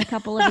photo in a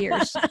couple of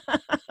years.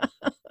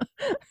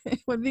 It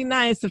would be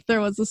nice if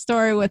there was a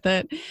story with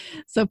it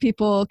so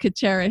people could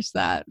cherish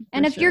that.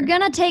 And if you're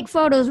going to take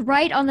photos,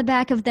 write on the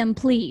back of them,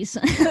 please.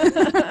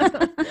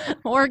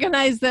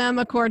 Organize them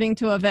according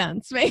to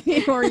events,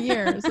 maybe, or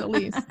years at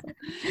least.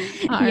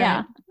 All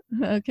yeah. Right.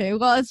 Okay.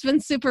 Well, it's been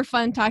super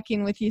fun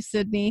talking with you,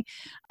 Sydney.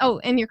 Oh,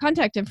 and your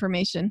contact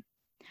information.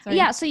 Sorry.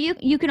 Yeah, so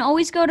you can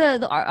always go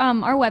to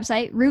our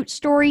website,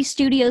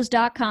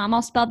 rootstorystudios.com.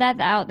 I'll spell that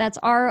out. That's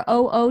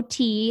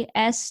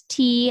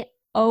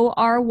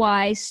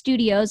ROOTSTORY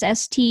Studios,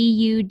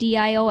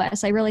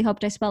 STUDIOS. I really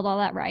hoped I spelled all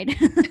that right.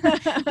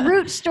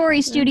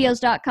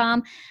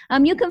 rootstorystudios.com.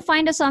 You can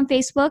find us on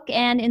Facebook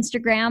and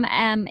Instagram.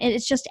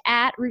 It's just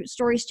at Root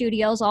Story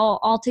Studios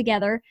all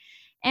together.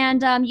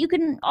 And you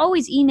can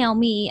always email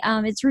me.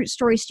 It's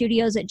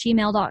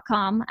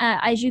rootstorystudios@gmail.com.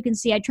 As you can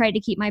see, I tried to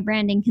keep my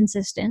branding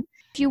consistent.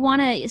 If you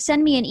want to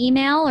send me an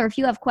email or if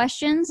you have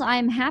questions,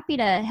 I'm happy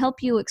to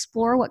help you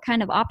explore what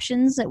kind of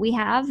options that we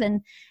have.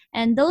 And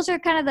those are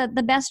kind of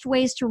the best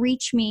ways to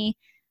reach me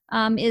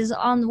is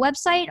on the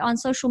website, on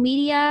social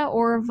media,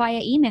 or via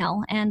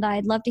email. And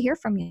I'd love to hear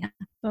from you.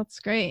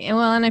 That's great. And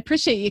I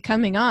appreciate you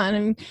coming on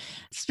and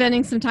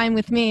spending some time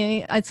with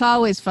me. It's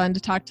always fun to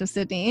talk to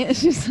Sydney.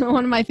 She's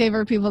one of my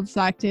favorite people to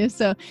talk to.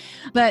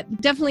 But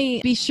definitely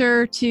be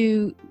sure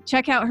to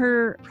check out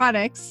her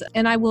products,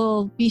 and I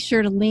will be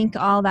sure to link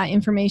all that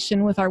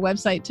information with our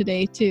website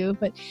today too.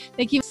 But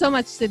thank you so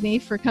much, Sydney,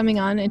 for coming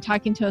on and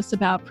talking to us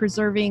about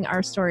preserving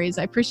our stories.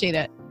 I appreciate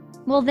it.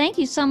 Well, thank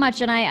you so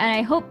much, and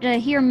I hope to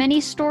hear many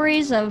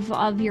stories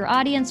of your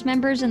audience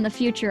members in the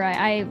future.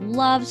 I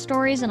love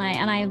stories, and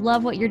I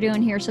love what you're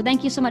doing here. So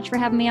thank you so much for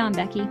having me on,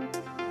 Becky.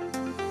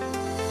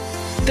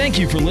 Thank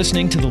you for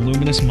listening to The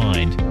Luminous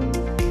Mind.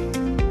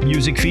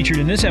 Music featured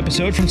in this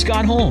episode from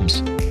Scott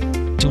Holmes.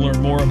 To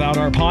learn more about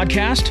our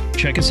podcast,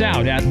 check us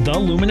out at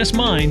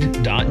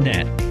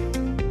theluminousmind.net.